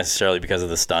isn't necessarily because of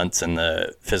the stunts and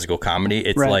the physical comedy.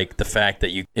 It's like the fact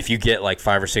that if you get like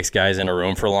 5 or 6 guys in a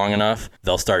room for long enough,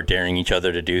 they'll start daring each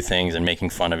other to do things and making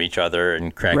fun of each other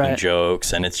and cracking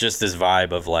jokes, and it's just this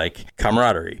vibe of like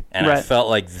camaraderie. And I felt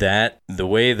like that. The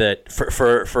way that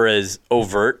for as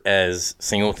overt as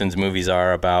Singleton's movies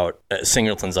are about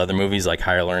Singleton's other movies like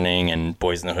Higher Learning and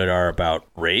Boys in the Hood are about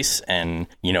race and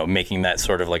making that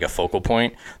sort of like a focal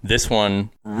point, this one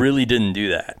really didn't do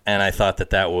that, and I thought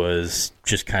that was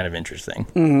just kind of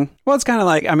interesting. Well, it's kind of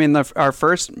like, our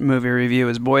first movie review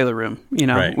is Boiler Room,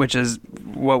 which is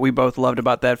what we both loved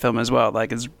about that film as well.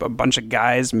 Like, it's a bunch of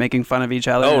guys making fun of each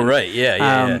other. Oh, right,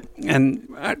 yeah. And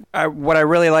what I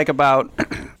really like about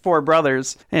Four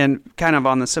Brothers, and kind of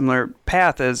on the similar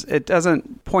path, is it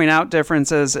doesn't point out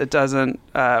differences, it doesn't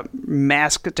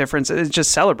mask differences, it just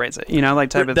celebrates it,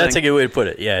 type of thing. That's a good way to put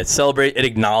it. Yeah, it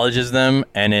acknowledges them,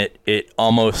 and it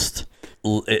almost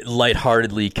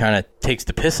lightheartedly kind of takes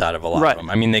the piss out of a lot of them.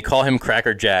 I mean, they call him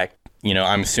Cracker Jack,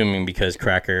 I'm assuming because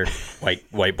Cracker,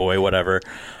 white boy, whatever.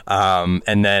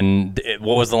 And then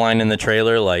what was the line in the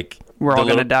trailer? Like, we're all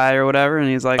going to die or whatever. And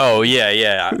he's like, oh,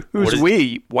 yeah. Who's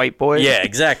we, white boy? Yeah,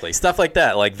 exactly. Stuff like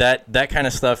that. Like that kind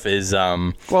of stuff is...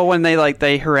 Well, when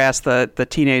they harass the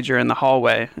teenager in the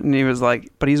hallway, and he was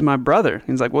like, but he's my brother.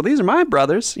 He's like, well, these are my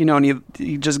brothers. And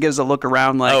he just gives a look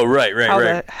around like, oh, right. How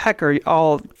the heck are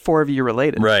all 4 of you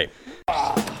related? Right.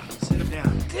 Sit him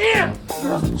down. Damn!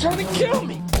 Girls are trying to kill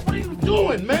me. What are you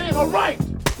doing, man? All right.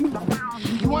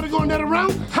 You want to go in that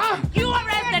around? Huh? You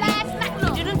arrested last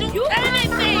night. You didn't do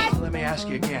anything. Let me ask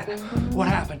you again. What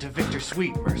happened to Victor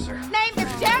Sweet, Mercer? Name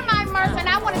is Jeremiah Mercer, and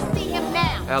I want to see him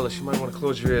now. Alice, you might want to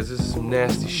close your ears. This is some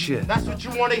nasty shit. That's what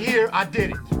you want to hear. I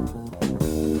did it.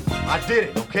 I did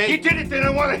it, okay? You did it, then I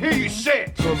want to hear you say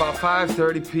it. From about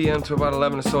 5:30 p.m. to about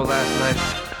 11 or so last night,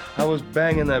 I was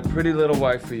banging that pretty little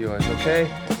wife of yours, okay?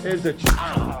 Here's the truth.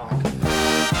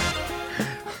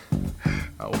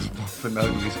 I was bumping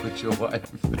uglies with your wife.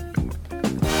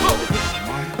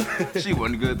 She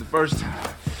wasn't good the first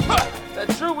time.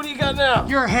 That's true. What do you got now?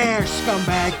 Your hair,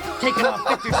 scumbag. Taking off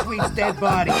Victor Sweet's dead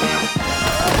body.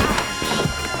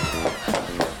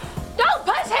 Don't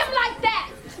push him like that.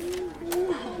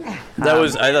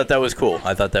 I thought that was cool.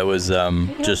 I thought that was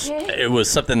it was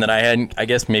something that I hadn't, I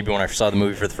guess maybe when I saw the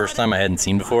movie for the first time, I hadn't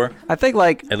seen before. I think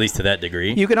at least to that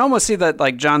degree. You can almost see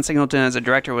that John Singleton as a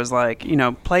director was like,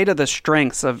 play to the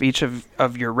strengths of each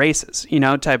of your races,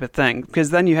 type of thing. Because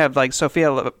then you have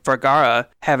Sofia Vergara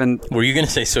having... Were you going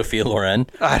to say Sophia Loren?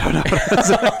 I don't know.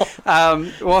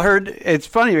 Well, it's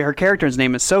funny, her character's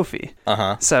name is Sophie.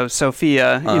 Uh-huh. So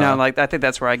Sophia, I think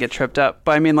that's where I get tripped up.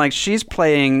 But I mean, she's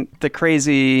playing the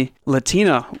crazy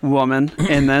Latina woman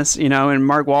in this, and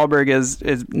Mark Wahlberg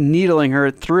is needling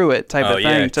her through it type of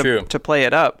thing to play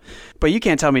it up. But you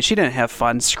can't tell me she didn't have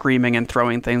fun screaming and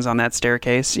throwing things on that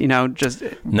staircase, just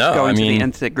going to the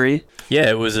nth degree. Yeah,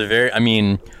 it was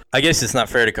I guess it's not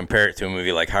fair to compare it to a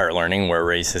movie like Higher Learning where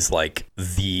race is like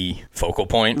the focal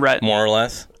point, more or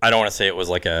less. I don't want to say it was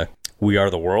like a We Are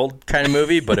the World kind of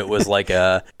movie, but it was like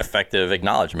a effective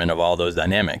acknowledgement of all those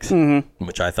dynamics,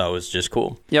 which I thought was just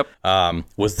cool. Yep.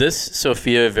 Was this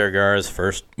Sofia Vergara's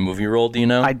first movie role, do you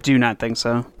know? I do not think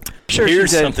so. Sure,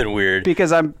 Here's she did, something weird.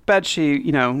 Because I bet she,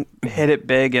 hit it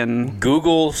big and...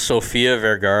 Google Sofia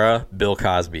Vergara, Bill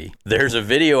Cosby. There's a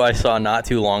video I saw not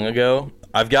too long ago.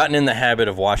 I've gotten in the habit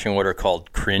of watching what are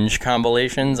called cringe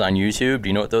compilations on YouTube. Do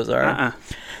you know what those are?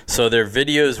 So they're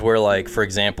videos where, like, for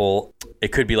example, it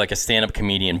could be like a stand-up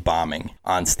comedian bombing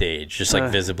on stage, just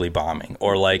like visibly bombing,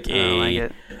 or like a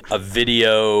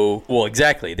video. Well,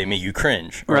 exactly, they make you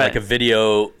cringe, or like a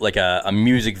video, like a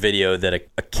music video that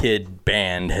a kid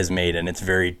band has made, and it's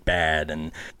very bad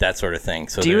and that sort of thing.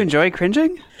 So do you enjoy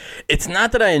cringing? It's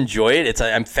not that I enjoy it.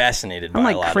 I'm fascinated by a lot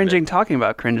of it. I'm like cringing talking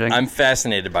about cringing. I'm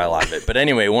fascinated by a lot of it. But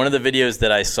anyway, one of the videos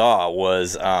that I saw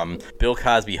was Bill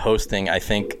Cosby hosting, I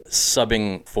think,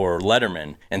 subbing for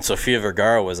Letterman, and Sofia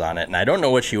Vergara was on it. And I don't know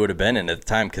what she would have been in at the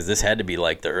time, because this had to be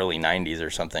like the early 90s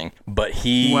or something. But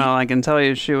Well, I can tell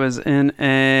you she was in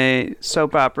a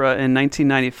soap opera in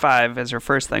 1995 as her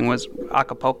first thing was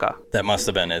Acapulco. That must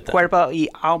have been it then. Cuerpo y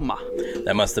Alma.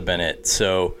 That must have been it.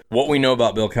 So what we know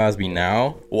about Bill Cosby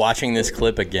now, watching this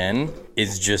clip again,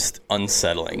 is just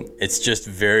unsettling. It's just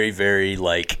very, very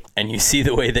and you see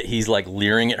the way that he's like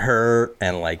leering at her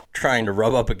and like trying to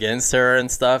rub up against her and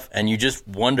stuff. And you just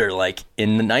wonder, like,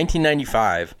 in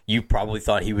 1995, you probably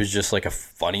thought he was just like a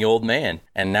funny old man.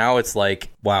 And now it's like,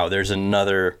 wow, there's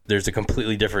a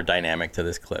completely different dynamic to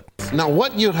this clip. Now,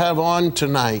 what you have on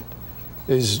tonight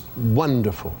is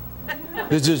wonderful.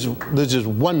 This is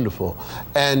wonderful.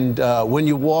 And when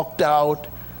you walked out,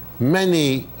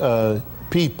 many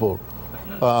people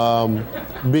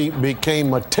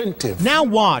became attentive. Now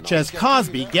watch as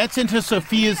Cosby gets into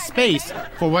Sofia's space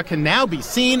for what can now be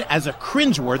seen as a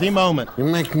cringeworthy moment. You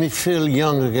make me feel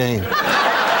young again.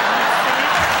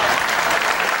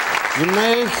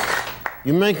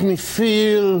 You make me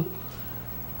feel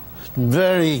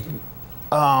very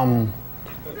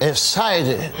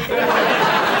excited.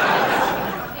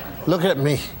 Look at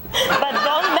me. But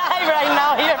don't die right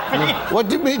now here, please. What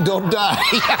do you mean, don't die?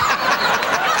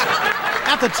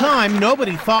 At the time,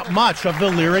 nobody thought much of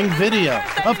the leering video.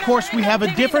 Of course, we have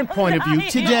a different point of view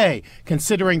today,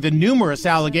 considering the numerous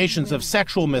allegations of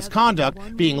sexual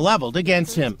misconduct being leveled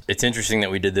against him. It's interesting that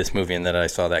we did this movie and that I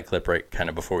saw that clip right kind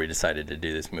of before we decided to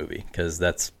do this movie, because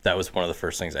that was one of the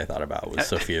first things I thought about was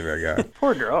Sofia Vergara.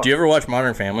 Poor girl. Do you ever watch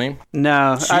Modern Family?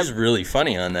 No. She's really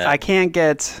funny on that. I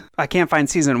can't find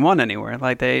season 1 anywhere.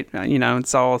 Like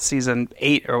it's all season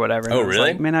 8 or whatever. Oh,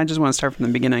 really? Like, man, I just want to start from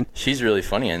the beginning. She's really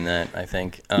funny in that, I think.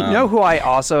 You know who I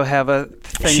also have a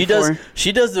thing for?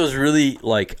 She does those really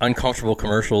like uncomfortable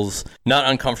commercials. Not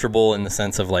uncomfortable in the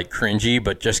sense of like cringy,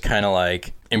 but just kind of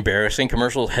like embarrassing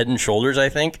commercials. Head and Shoulders, I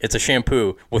think. It's a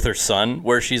shampoo with her son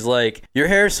where she's like, "Your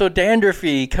hair is so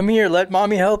dandruffy. Come here, let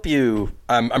mommy help you."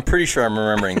 I'm pretty sure I'm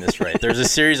remembering this right. There's a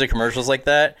series of commercials like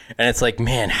that, and it's like,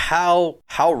 man, how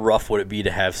rough would it be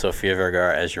to have Sofia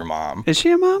Vergara as your mom? Is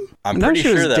she a mom? I'm pretty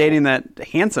sure she was dating that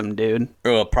handsome dude.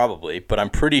 Well, probably, but I'm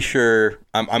pretty sure.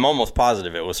 I'm almost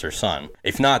positive it was her son.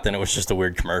 If not, then it was just a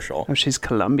weird commercial. Oh, she's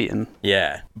Colombian.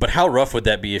 Yeah, but how rough would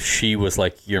that be if she was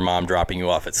like your mom dropping you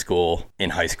off at school in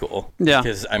high school? Yeah.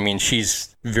 Because, I mean,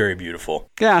 she's very beautiful.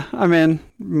 Yeah, I mean,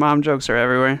 mom jokes are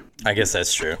everywhere. I guess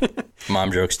that's true.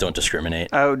 Mom jokes don't discriminate.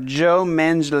 Oh, Joe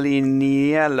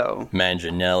Manganiello.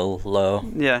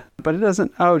 Manganiello? Yeah, but it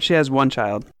doesn't. Oh, she has one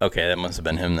child. Okay, that must have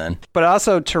been him then. But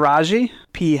also Taraji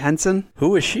P. Henson.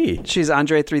 Who is she? She's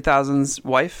Andre 3000's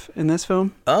wife in this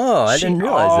film. Oh, I didn't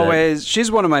realize that.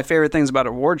 She's one of my favorite things about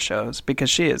award shows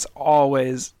because she is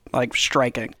always like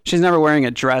striking. She's never wearing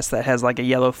a dress that has like a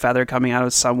yellow feather coming out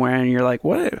of somewhere, and you're like,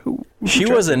 what? She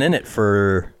wasn't in it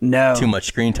for too much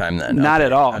screen time then. Not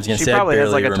at all. I was gonna she say, probably I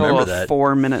has like a total of that.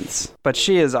 4 minutes. But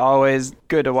she is always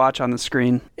good to watch on the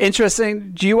screen. Interesting.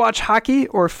 Do you watch hockey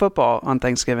or football on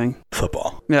Thanksgiving?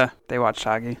 Football. Yeah, they watch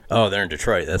hockey. Oh, they're in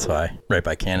Detroit. That's why. Right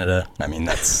by Canada. I mean,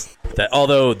 that's... That,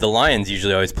 although the Lions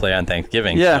usually always play on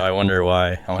Thanksgiving, so I wonder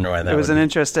why that it was an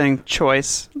interesting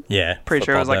choice. Yeah, pretty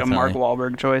sure it was like definitely. a Mark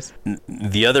Wahlberg choice.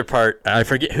 The other part, I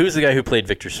forget who's the guy who played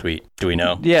Victor Sweet. Do we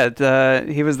know? Yeah,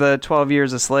 he was the 12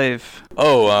 Years a Slave.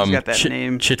 Oh, he's got that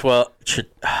name. Chitwell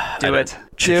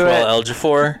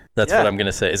Ejiofor. That's what I'm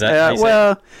gonna say. Is that how you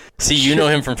say it? See, you know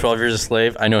him from 12 Years a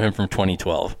Slave. I know him from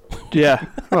 2012. Yeah.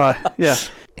 Yeah.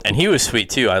 And he was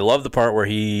sweet too. I love the part where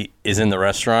he is in the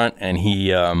restaurant and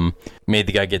he made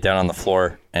the guy get down on the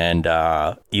floor and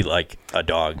eat like a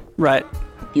dog. Right.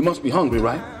 You must be hungry,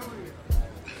 right?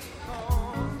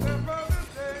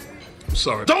 I'm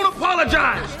sorry. Don't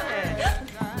apologize.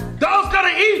 Dog's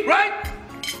gotta eat, right?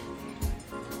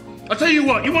 I'll tell you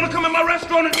what, you want to come in my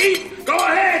restaurant and eat? Go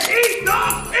ahead, eat,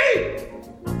 dog, eat!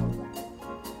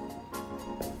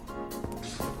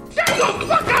 Get the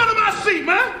fuck out of my seat,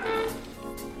 man!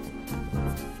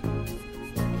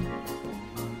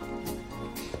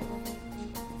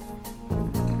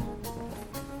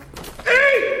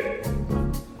 Eat!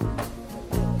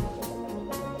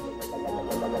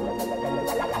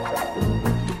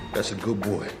 That's a good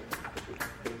boy.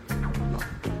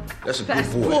 That's a That's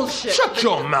good boy. bullshit. Shut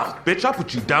your mouth, bitch. I'll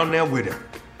put you down there with him.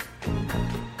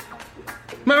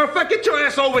 Matter of fact, get your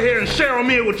ass over here and share a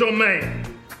meal with your man.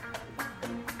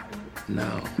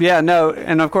 No. Yeah, no,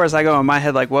 and of course I go in my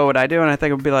head like, what would I do? And I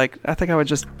think it would be like, I think I would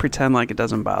just pretend like it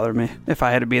doesn't bother me if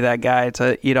I had to be that guy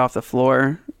to eat off the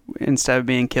floor instead of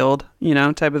being killed, you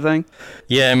know, type of thing.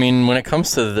 Yeah, I mean, when it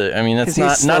comes to the, I mean, that's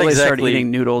not exactly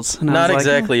eating noodles. Not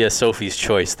exactly a Sophie's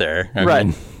choice there. I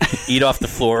mean, eat off the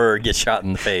floor or get shot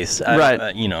in the face.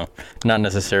 Right. You know, not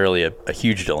necessarily a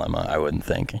huge dilemma, I wouldn't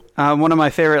think. One of my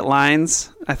favorite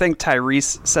lines, I think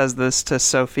Tyrese says this to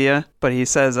Sophia, but he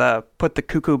says, put the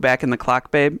cuckoo back in the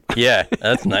clock, babe. Yeah,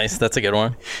 that's nice. That's a good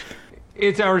one.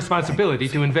 It's our responsibility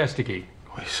to investigate.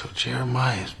 Wait, so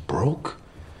Jeremiah is broke?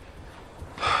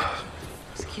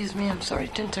 Excuse me, I'm sorry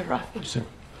to interrupt. Sir.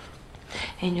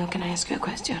 Angel, can I ask you a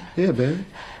question? Yeah, baby.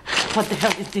 What the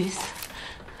hell is this?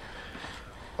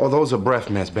 Oh, those are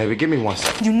breath mints, baby. Give me one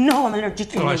second. You know I'm allergic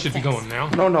to Oh, I should be going now.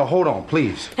 No, hold on,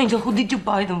 please. Angel, who did you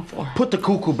buy them for? Put the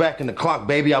cuckoo back in the clock,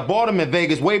 baby. I bought them in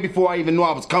Vegas way before I even knew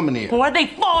I was coming here. Who are they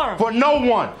for? For no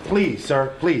one. Please,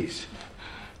 sir, please.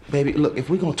 Baby, look, if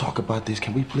we're gonna talk about this,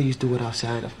 can we please do it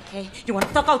outside? Okay, you want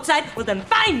to talk outside? Well, then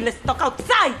fine, let's talk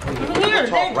outside. We're gonna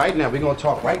talk right now. We're gonna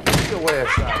talk right now. Get your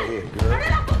ass out of here, girl.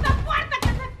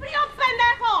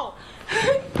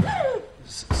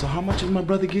 So how much is my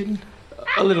brother getting?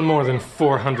 A little more than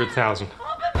 400,000.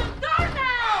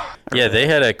 Yeah, they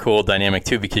had a cool dynamic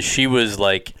too because she was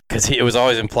like, because it was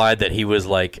always implied that he was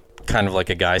like kind of like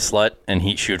a guy slut,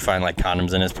 and she would find like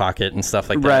condoms in his pocket and stuff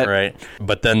like that, right?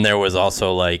 But then there was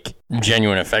also like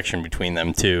genuine affection between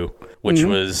them too, which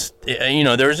was, you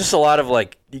know, there was just a lot of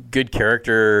like good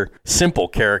character, simple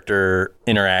character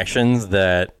interactions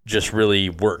that just really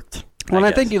worked. Well,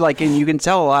 I think you can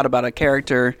tell a lot about a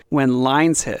character when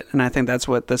lines hit, and I think that's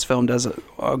what this film does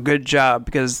a good job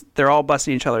because they're all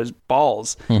busting each other's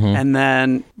balls, and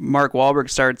then Mark Wahlberg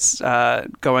starts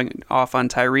going off on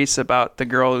Tyrese about the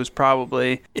girl who's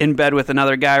probably in bed with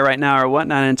another guy right now or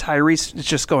whatnot, and Tyrese is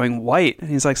just going white, and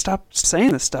he's like, "Stop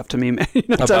saying this stuff to me, man." You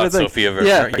know, about Sophia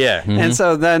Vergara. Yeah. And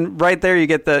so then right there you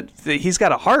get he's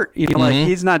got a heart, you know, like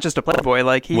he's not just a playboy,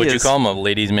 like he Would you call him a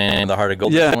ladies' man with a heart of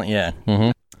gold? Yeah.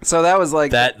 So that was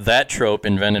like that trope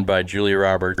invented by Julia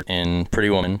Roberts in Pretty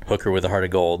Woman, hooker with a heart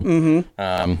of gold.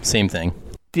 Same thing.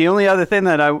 The only other thing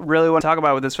that I really want to talk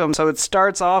about with this film, so it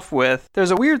starts off with,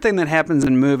 there's a weird thing that happens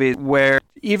in movies where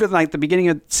even like the beginning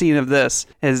of the scene of this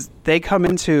is they come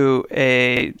into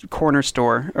a corner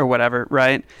store or whatever,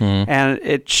 right? And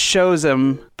it shows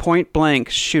them point blank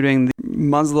shooting the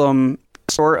Muslim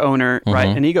store owner, right?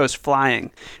 And he goes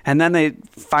flying. And then they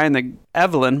find the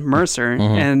Evelyn Mercer,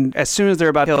 and as soon as they're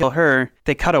about to kill her,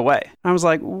 they cut away. I was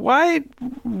like, why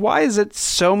is it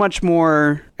so much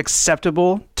more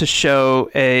acceptable to show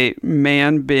a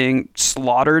man being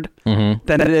slaughtered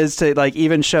than it is to like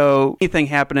even show anything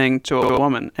happening to a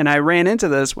woman? And I ran into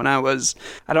this when I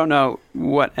don't know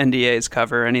what NDAs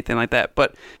cover or anything like that,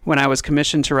 but when I was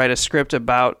commissioned to write a script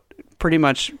about pretty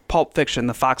much Pulp Fiction,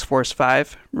 the Fox Force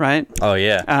 5, right? Oh,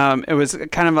 yeah. It was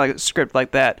kind of like a script like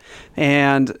that.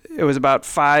 And it was about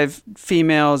 5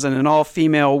 females in an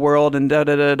all-female world and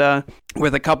da-da-da-da,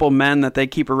 with a couple men that they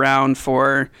keep around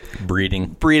for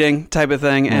breeding type of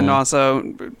thing, and also,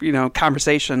 you know,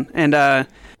 conversation. And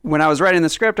when I was writing the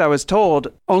script, I was told,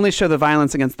 only show the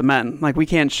violence against the men. Like, we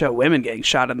can't show women getting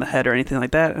shot in the head or anything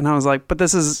like that. And I was like, but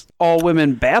this is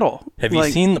all-women battle. Have you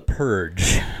seen The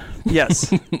Purge? Yes.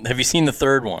 Have you seen the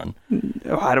third one?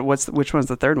 Which one's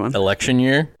the third one? Election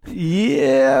Year?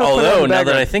 Yeah. Although, now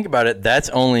that I think about it, that's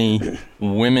only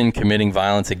women committing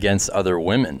violence against other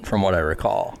women, from what I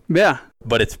recall. Yeah.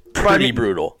 But it's pretty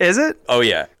brutal. Is it? Oh,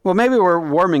 yeah. Well, maybe we're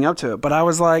warming up to it, but I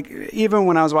was like, even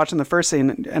when I was watching the first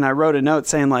scene, and I wrote a note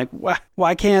saying, like,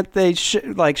 why can't they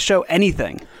show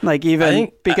anything? Like,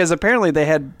 even because apparently they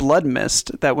had blood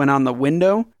mist that went on the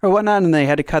window or whatnot, and they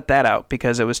had to cut that out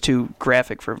because it was too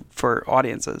graphic for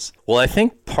audiences. Well, I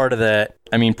think part of that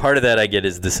I get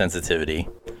is the sensitivity,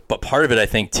 but part of it, I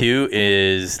think, too,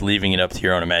 is leaving it up to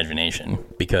your own imagination,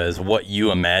 because what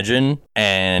you imagine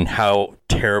and how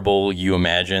terrible you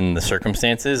imagine the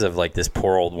circumstances of like this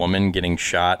poor old woman getting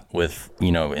shot with,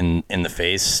 you know, in the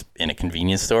face in a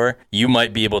convenience store, you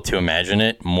might be able to imagine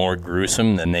it more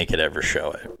gruesome than they could ever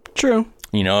show it. True.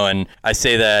 You know, and I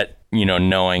say that, you know,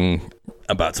 knowing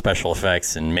about special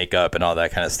effects and makeup and all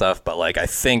that kind of stuff, but like I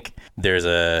think there's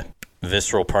a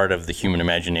visceral part of the human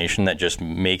imagination that just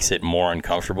makes it more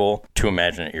uncomfortable to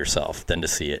imagine it yourself than to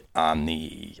see it on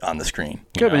the screen.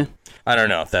 Could be. I don't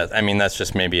know if that, I mean, that's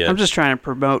just maybe I'm just trying to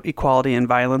promote equality and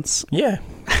violence. Yeah.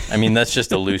 I mean, that's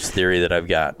just a loose theory that I've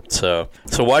got. So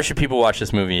why should people watch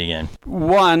this movie again?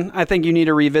 One, I think you need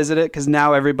to revisit it because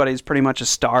now everybody's pretty much a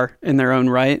star in their own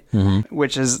right,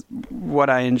 which is what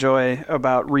I enjoy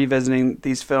about revisiting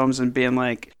these films and being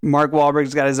like, Mark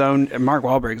Wahlberg's got his own. And Mark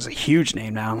Wahlberg's a huge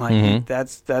name now. Like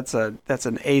that's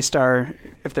an A star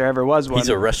if there ever was one. He's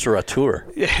a restaurateur.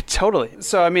 Yeah, totally.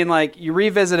 So I mean, like you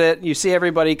revisit it, you see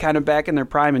everybody kind of back in their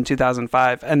prime in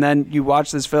 2005, and then you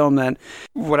watch this film. That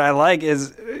what I like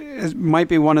is it might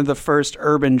be one of the first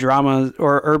urban dramas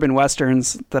or urban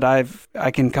westerns that I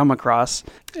can come across,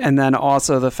 and then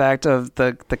also the fact of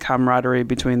the camaraderie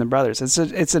between the brothers.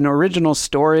 It's an original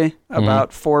story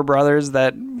about four brothers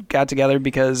that got together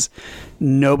because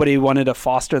nobody wanted to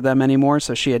foster them anymore,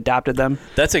 so she adopted them.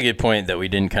 That's a good point that we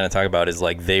didn't kind of talk about, is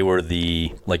like they were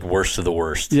the like worst of the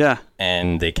worst. Yeah.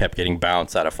 And they kept getting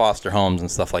bounced out of foster homes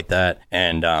and stuff like that.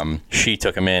 And she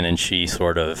took them in, and she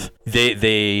sort of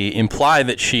they imply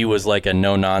that she was like a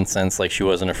no nonsense, like she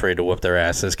wasn't afraid to whoop their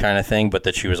asses kind of thing, but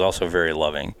that she was also very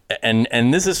loving.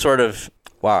 And this is sort of,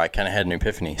 wow, I kind of had an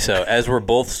epiphany. So as we're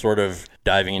both sort of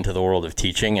diving into the world of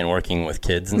teaching and working with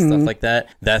kids and stuff like that,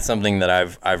 that's something that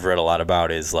I've read a lot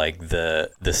about, is like the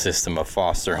system of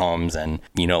foster homes and,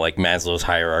 you know, like Maslow's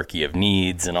hierarchy of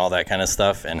needs and all that kind of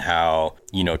stuff, and how,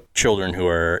 you know, children who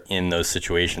are in those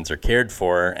situations are cared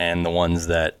for, and the ones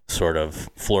that sort of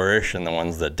flourish and the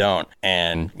ones that don't.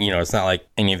 And, you know, it's not like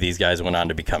any of these guys went on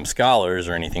to become scholars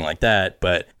or anything like that,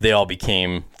 but they all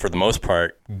became, for the most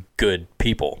part, good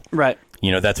people. Right.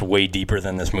 You know, that's way deeper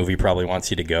than this movie probably wants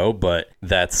you to go, but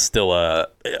that's still a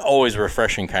always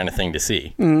refreshing kind of thing to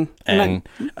see. And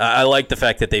I like the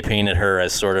fact that they painted her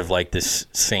as sort of like this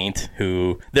saint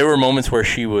who, there were moments where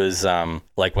she was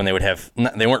like when they would have,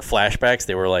 they weren't flashbacks,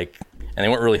 they were like, and they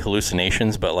weren't really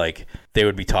hallucinations, but like they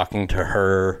would be talking to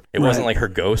her. It wasn't like her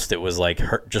ghost. It was like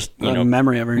her, just, you know,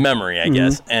 memory of her. Memory, I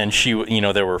guess. And she, you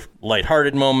know, there were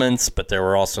lighthearted moments, but there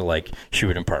were also like, she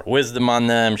would impart wisdom on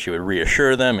them. She would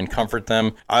reassure them and comfort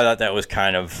them. I thought that was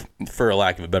kind of, for a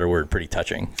lack of a better word, pretty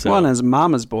touching. So, well, as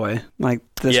Mama's Boy, like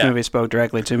this movie spoke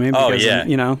directly to me. Because,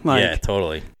 you know, like, yeah,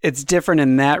 totally. It's different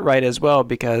in that right as well,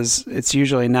 because it's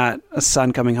usually not a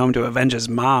son coming home to avenge his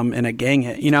mom in a gang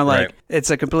hit. You know, like it's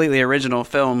a completely original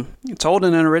film told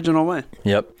in an original way.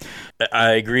 Yep.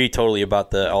 I agree totally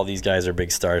about all these guys are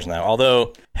big stars now.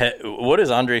 Although, what is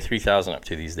Andre 3000 up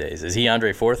to these days? Is he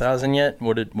Andre 4000 yet?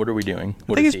 What are we doing?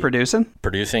 I think he's producing.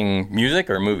 Producing music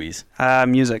or movies?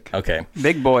 Music. Okay.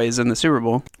 Big Boy is in the Super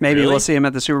Bowl. Maybe we'll see him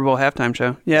at the Super Bowl halftime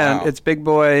show. Yeah, wow. It's Big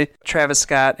Boy, Travis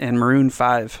Scott, and Maroon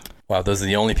 5. Wow, those are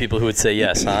the only people who would say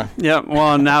yes, huh? Yep.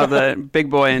 Well, now the Big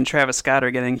Boy and Travis Scott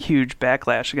are getting huge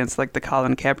backlash against like the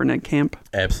Colin Kaepernick camp.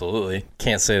 Absolutely.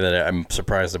 Can't say that I'm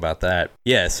surprised about that.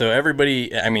 Yeah, so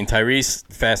everybody, I mean, Tyrese,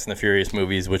 Fast and the Furious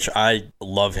movies, which I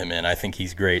love him in. I think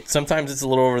he's great. Sometimes it's a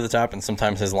little over the top, and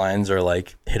sometimes his lines are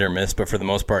like hit or miss, but for the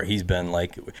most part, he's been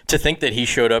like, to think that he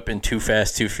showed up in Too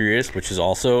Fast, Too Furious, which is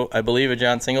also, I believe, a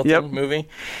John Singleton movie.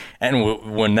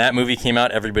 And when that movie came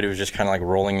out, everybody was just kind of like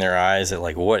rolling their eyes at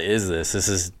like, what is this?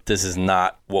 This is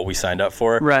not what we signed up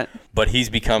for. Right. But he's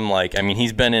become like, I mean,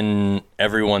 he's been in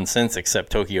everyone since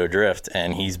except Tokyo Drift,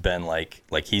 and he's been like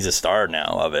he's a star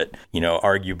now of it. You know,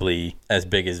 arguably as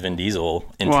big as Vin Diesel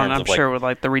in terms and I'm of like, sure with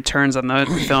like the returns on the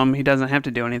film, he doesn't have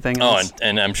to do anything else.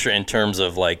 And I'm sure in terms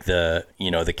of like the, you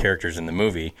know, the characters in the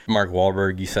movie, Mark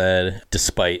Wahlberg, you said,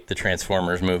 despite the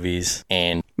Transformers movies,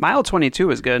 and Mile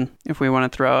 22 is good if we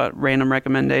want to throw out random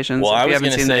recommendations. Well, if I you was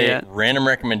going to say random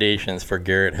recommendations for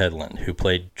Garrett Hedlund, who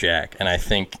played Jack. And I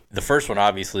think the first one,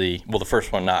 obviously, well, the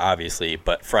first one, not obviously,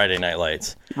 but Friday Night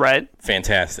Lights. Right.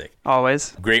 Fantastic.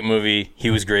 Always. Great movie.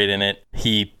 He was great in it.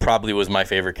 He probably was my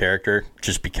favorite character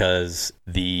just because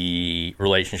the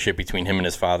relationship between him and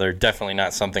his father, definitely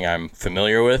not something I'm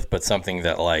familiar with, but something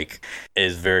that like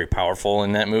is very powerful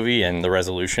in that movie, and the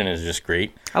resolution is just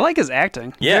great. I like his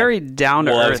acting. Yeah. Very down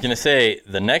to earth. Well, I was going to say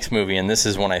the next movie, and this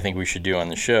is one I think we should do on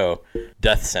the show,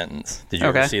 Death Sentence. Did you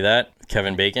ever see that?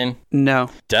 Kevin Bacon?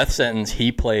 No. Death Sentence,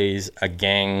 he plays a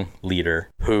gang leader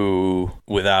who,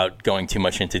 without going too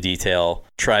much into detail,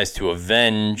 tries to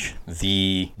avenge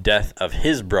the death of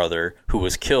his brother who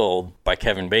was killed by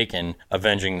Kevin Bacon,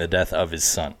 avenging the death of his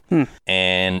son.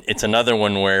 And it's another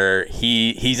one where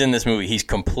he's in this movie, he's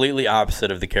completely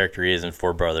opposite of the character he is in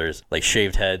Four Brothers, like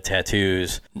shaved head,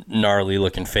 tattoos, gnarly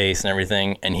looking face and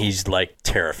everything, and he's like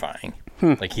terrifying.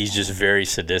 Like he's just very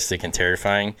sadistic and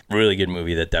terrifying. Really good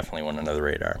movie that definitely went under the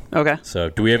radar. Okay.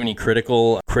 So do we have any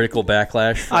critical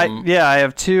backlash from... I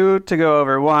have two to go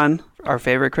over. One, our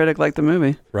favorite critic liked the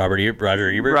movie. Roger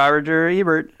Ebert? Roger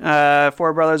Ebert.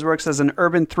 Four Brothers works as an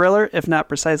urban thriller, if not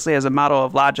precisely as a model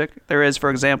of logic. There is, for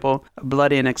example, a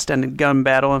bloody and extended gun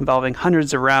battle involving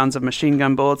hundreds of rounds of machine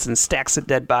gun bullets and stacks of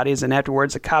dead bodies, and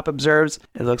afterwards a cop observes,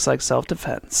 it looks like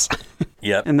self-defense.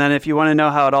 Yep. And then if you want to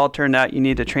know how it all turned out, you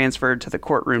need to transfer to the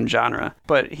courtroom genre.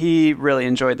 But he really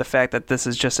enjoyed the fact that this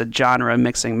is just a genre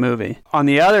mixing movie. On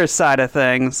the other side of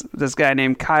things, this guy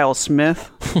named Kyle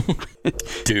Smith...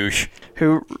 Douche.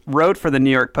 Who wrote for the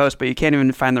New York Post, but you can't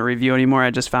even find the review anymore.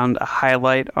 I just found a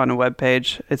highlight on a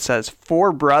webpage. It says,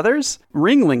 Four Brothers?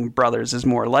 Ringling Brothers is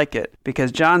more like it,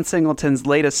 because John Singleton's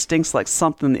latest stinks like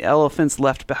something the elephants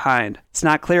left behind. It's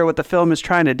not clear what the film is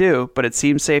trying to do, but it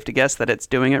seems safe to guess that it's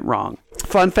doing it wrong.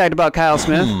 Fun fact about Kyle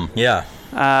Smith. Yeah.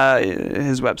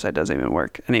 His website doesn't even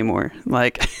work anymore.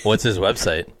 Like, what's his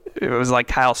website? It was like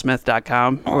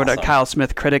KyleSmith.com or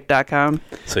KyleSmithCritic.com.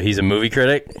 So he's a movie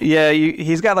critic? Yeah,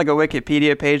 he's got like a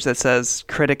Wikipedia page that says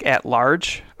critic at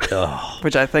large,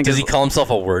 which I think does he call himself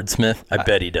a wordsmith? I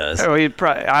bet he does. Oh, he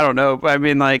probably, I don't know. I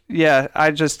mean, like, yeah,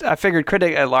 I figured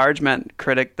critic at large meant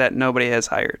critic that nobody has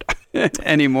hired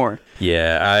anymore.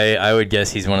 Yeah, I would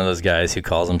guess he's one of those guys who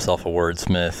calls himself a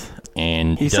wordsmith.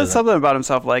 And he said something about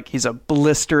himself like he's a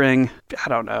blistering, I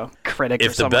don't know, critic.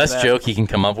 If the best joke he can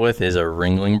come up with is a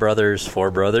Ringling Brothers, Four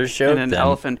Brothers joke, and an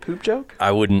elephant poop joke,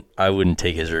 I wouldn't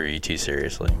take his review too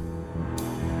seriously.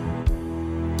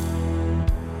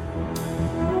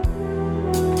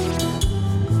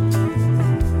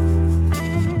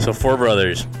 So Four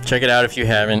Brothers, check it out if you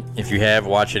haven't. If you have,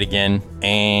 watch it again.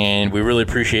 And we really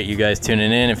appreciate you guys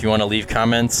tuning in. If you want to leave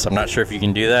comments, I'm not sure if you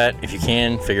can do that. If you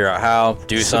can, figure out how.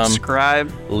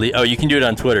 Subscribe. You can do it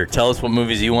on Twitter. Tell us what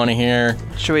movies you want to hear.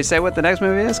 Should we say what the next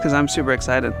movie is? Because I'm super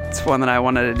excited. It's one that I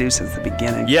wanted to do since the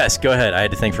beginning. Yes, go ahead. I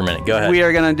had to think for a minute. Go ahead. We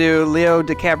are going to do Leo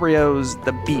DiCaprio's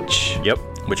The Beach. Yep.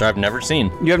 Which I've never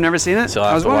seen. You have never seen it? So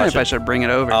I was wondering if I should bring it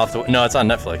over. No, it's on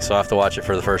Netflix, so I'll have to watch it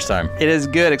for the first time. It is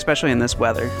good, especially in this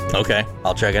weather. Okay,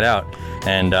 I'll check it out.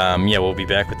 And we'll be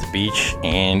back with The Beach.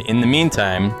 And in the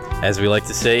meantime, as we like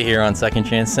to say here on Second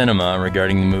Chance Cinema,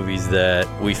 regarding the movies that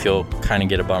we feel kind of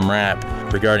get a bum rap,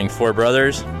 regarding Four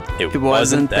Brothers, it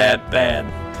wasn't that bad.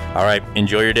 All right,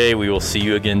 enjoy your day. We will see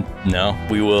you again. No,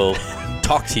 we will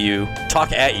talk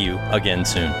at you again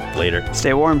soon. Later.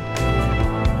 Stay warm.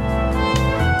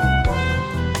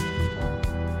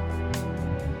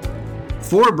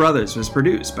 Four Brothers was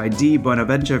produced by D.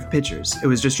 Bonaventure Pictures. It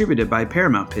was distributed by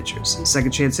Paramount Pictures.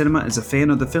 Second Chance Cinema is a fan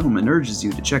of the film and urges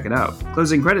you to check it out.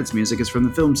 Closing credits music is from the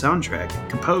film soundtrack,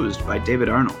 composed by David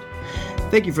Arnold.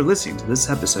 Thank you for listening to this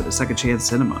episode of Second Chance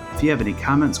Cinema. If you have any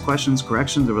comments, questions,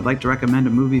 corrections, or would like to recommend a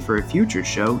movie for a future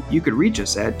show, you could reach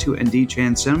us at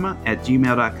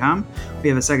 2ndchancecinema@gmail.com. We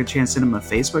have a Second Chance Cinema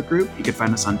Facebook group. You can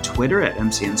find us on Twitter at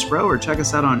MCNSPRO or check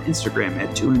us out on Instagram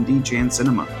at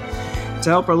 2ndchancecinema. To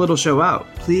help our little show out,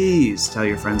 please tell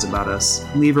your friends about us,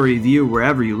 leave a review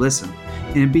wherever you listen,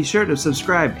 and be sure to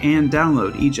subscribe and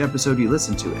download each episode you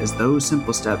listen to, as those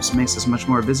simple steps makes us much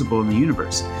more visible in the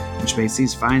universe, which makes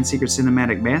these fine secret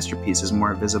cinematic masterpieces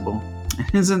more visible.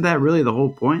 And isn't that really the whole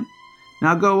point?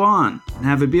 Now go on, and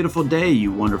have a beautiful day,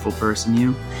 you wonderful person,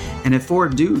 you. And if four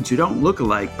dudes who don't look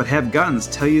alike but have guns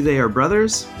tell you they are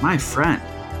brothers, my friend,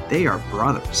 they are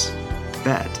brothers.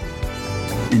 Bet.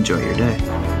 Enjoy your day.